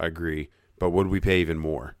well. I agree. But would we pay even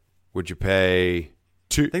more? Would you pay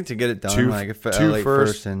 2? I think to get it done,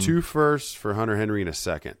 two firsts for Hunter Henry in a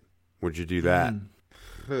second. Would you do that?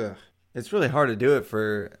 It's really hard to do it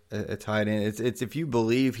for a tight end. It's if you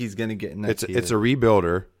believe he's going to get in that tier. It's a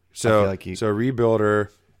rebuilder. So a rebuilder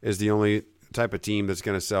is the only type of team that's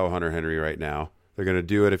going to sell Hunter Henry right now. They're going to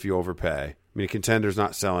do it if you overpay. I mean, a contender's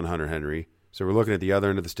not selling Hunter Henry. So we're looking at the other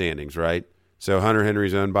end of the standings, right? So Hunter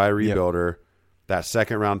Henry's owned by a rebuilder. Yep. That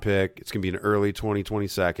 2nd round pick, it's going to be an early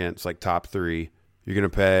 2022. It's like top 3. You're going to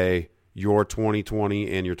pay your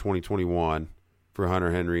 2020 and your 2021 for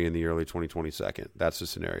Hunter Henry in the early 2022. That's the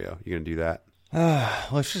scenario. You're going to do that?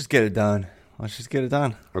 Let's just get it done.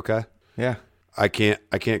 Okay. Yeah. I can't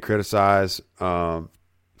criticize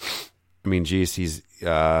I mean, geez, he's 8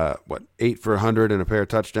 for 100 and a pair of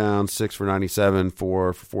touchdowns, 6 for 97,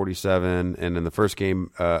 4 for 47, and in the first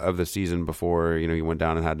game of the season before he went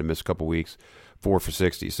down and had to miss a couple weeks, 4 for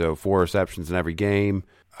 60. So 4 receptions in every game,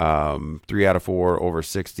 3 out of 4 over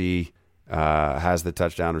 60. Has the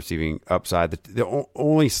touchdown receiving upside. The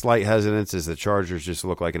only slight hesitance is the Chargers just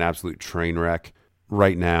look like an absolute train wreck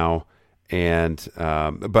right now, and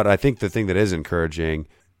but I think the thing that is encouraging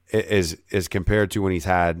is compared to when he's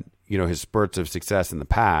had his spurts of success in the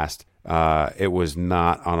past, it was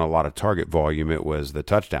not on a lot of target volume. It was the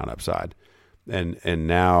touchdown upside. And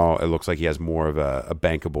now it looks like he has more of a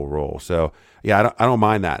bankable role. So, yeah, I don't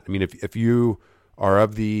mind that. I mean, if you are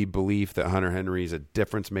of the belief that Hunter Henry is a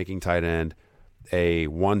difference-making tight end, a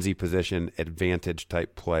onesie position advantage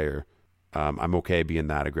type player, I'm okay being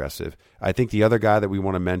that aggressive. I think the other guy that we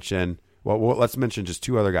want to mention, well, let's mention just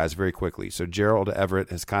 2 other guys very quickly. So Gerald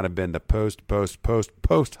Everett has kind of been the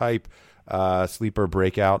post-hype sleeper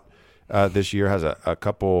breakout this year, has a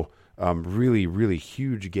couple really, really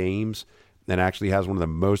huge games, and actually has one of the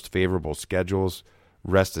most favorable schedules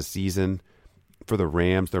rest of season for the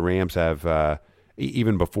Rams. The Rams have,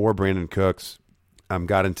 even before Brandon Cooks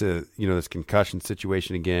got into this concussion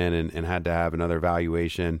situation again and had to have another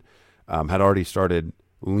evaluation, had already started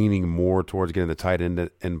leaning more towards getting the tight end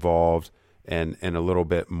involved and a little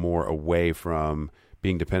bit more away from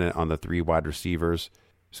being dependent on the 3 wide receivers.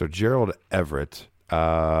 So Gerald Everett,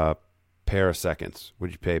 pair of seconds.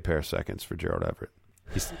 Would you pay a pair of seconds for Gerald Everett?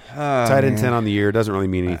 He's tight end 10 on the year. Doesn't really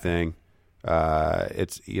mean anything.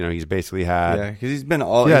 It's he's basically had because he's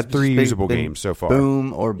had 3 usable games so far.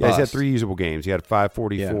 Boom or bust. Yeah, he's had 3 usable games. He had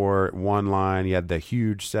 544 one line. He had the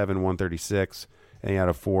huge 7-136, and he had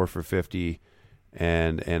a 4 for 50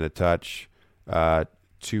 and a touch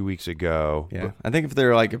 2 weeks ago. Yeah, I think if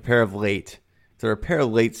they're like a pair of late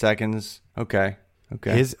seconds, okay. So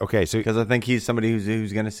because I think he's somebody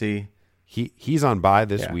who's going to see. He's on bye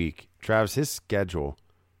this week. Travis, his schedule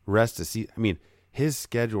rest of season. I mean, his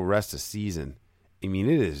schedule rest of season. I mean,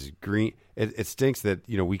 it is green. It stinks that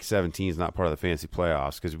week 17 is not part of the fantasy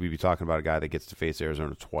playoffs because we'd be talking about a guy that gets to face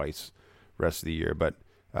Arizona twice rest of the year. But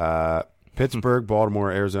Pittsburgh, Baltimore,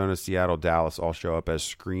 Arizona, Seattle, Dallas all show up as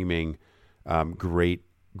screaming great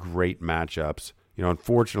matchups.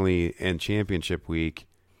 Unfortunately, in championship week,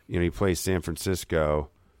 he plays San Francisco,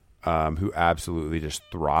 who absolutely just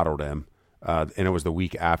throttled him. And it was the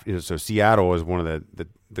week after. So Seattle was one of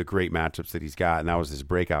the great matchups that he's got, and that was his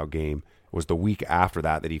breakout game. It was the week after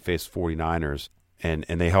that he faced 49ers, and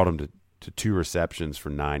they held him to 2 receptions for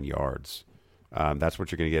 9 yards. That's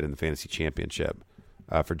what you're going to get in the fantasy championship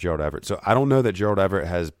for Gerald Everett. So I don't know that Gerald Everett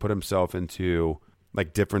has put himself into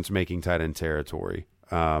like difference-making tight end territory.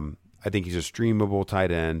 I think he's a streamable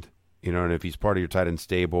tight end, and if he's part of your tight end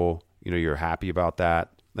stable, you're happy about that.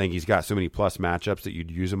 I think he's got so many plus matchups that you'd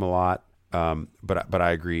use him a lot. But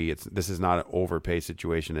I agree. This is not an overpay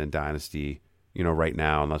situation in Dynasty, right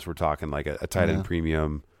now, unless we're talking like a tight end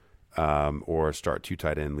premium, or a start 2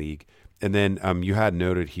 tight end league. And then, you had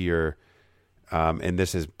noted here, and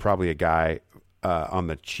this is probably a guy, on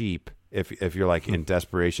the cheap, if you're like in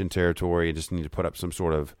desperation territory and just need to put up some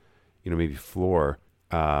sort of, maybe floor,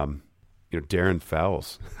 Darren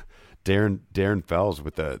Fells, Darren Fells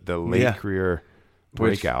with the late career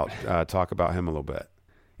breakout. Talk about him a little bit.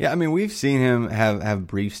 Yeah, I mean, we've seen him have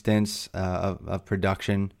brief stints of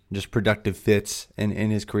production, just productive fits in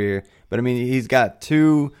his career. But, I mean, he's got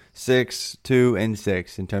 2, 6, 2, and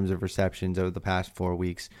 6 in terms of receptions over the past 4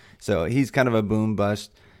 weeks. So he's kind of a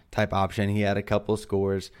boom-bust type option. He had a couple of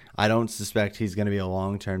scores. I don't suspect he's going to be a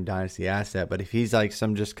long-term dynasty asset. But if he's like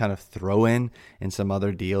some just kind of throw-in in some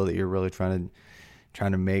other deal that you're really trying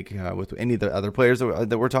to make with any of the other players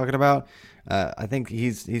that we're talking about, I think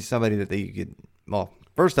he's somebody that you could, well,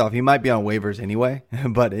 first off, he might be on waivers anyway,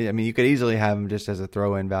 but I mean, you could easily have him just as a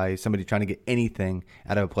throw-in value, somebody trying to get anything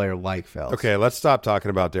out of a player like Fells. Okay, let's stop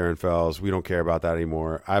talking about Darren Fells. We don't care about that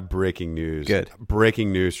anymore. I have breaking news. Good.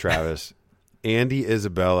 Breaking news, Travis. Andy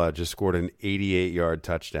Isabella just scored an 88-yard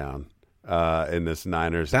touchdown in this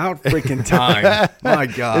Niners. About freaking time. My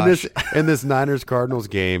gosh. In this Niners-Cardinals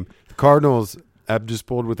game, the Cardinals have just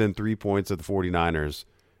pulled within 3 points of the 49ers.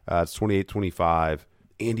 It's 28-25.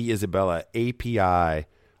 Andy Isabella, API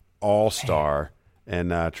All-Star,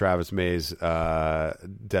 and Travis May's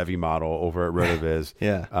Devi model over at RotoViz.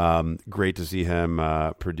 Yeah. Great to see him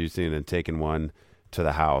producing and taking one to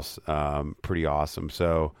the house. Pretty awesome.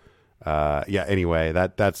 So, anyway,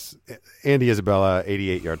 that's Andy Isabella,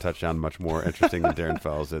 88-yard touchdown, much more interesting than Darren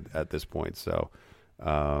Fells at this point. So,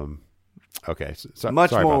 okay. So,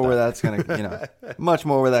 much more where that's going to, much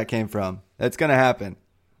more where that came from. That's going to happen.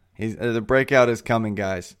 The breakout is coming,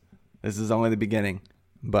 guys. This is only the beginning.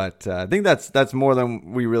 But I think that's more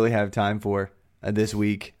than we really have time for this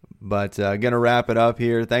week. But going to wrap it up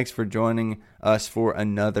here. Thanks for joining us for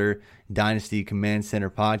another Dynasty Command Center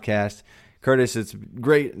podcast. Curtis, it's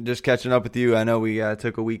great just catching up with you. I know we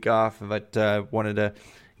took a week off, but wanted to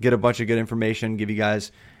get a bunch of good information, give you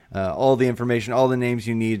guys all the information, all the names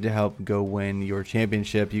you need to help go win your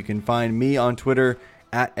championship. You can find me on Twitter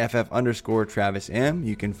at @FF_TravisM.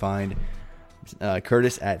 You can find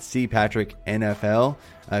Curtis at CPatrickNFL.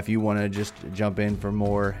 If you want to just jump in for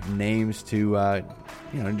more names to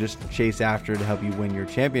just chase after to help you win your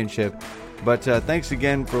championship. But thanks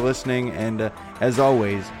again for listening, and as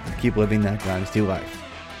always, keep living that Dynasty life.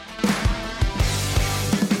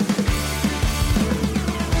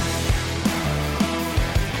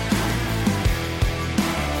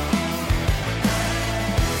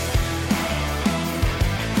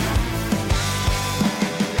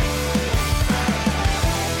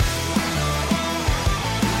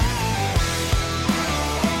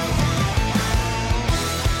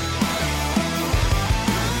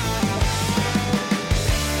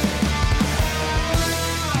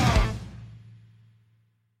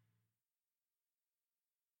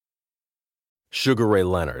 Sugar Ray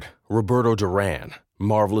Leonard, Roberto Duran,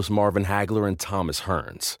 Marvelous Marvin Hagler, and Thomas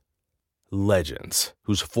Hearns. Legends,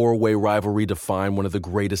 whose four-way rivalry defined one of the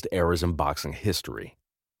greatest eras in boxing history.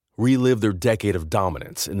 Relive their decade of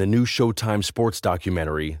dominance in the new Showtime sports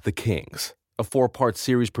documentary, The Kings, a 4-part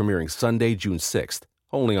series premiering Sunday, June 6th,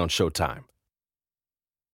 only on Showtime.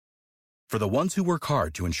 For the ones who work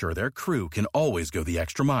hard to ensure their crew can always go the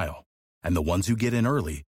extra mile, and the ones who get in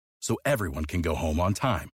early so everyone can go home on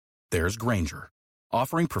time, there's Grainger,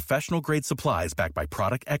 offering professional-grade supplies backed by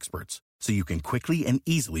product experts so you can quickly and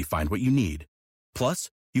easily find what you need. Plus,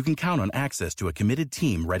 you can count on access to a committed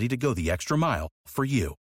team ready to go the extra mile for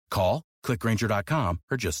you. Call, click Grainger.com,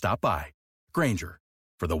 or just stop by. Grainger,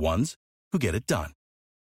 for the ones who get it done.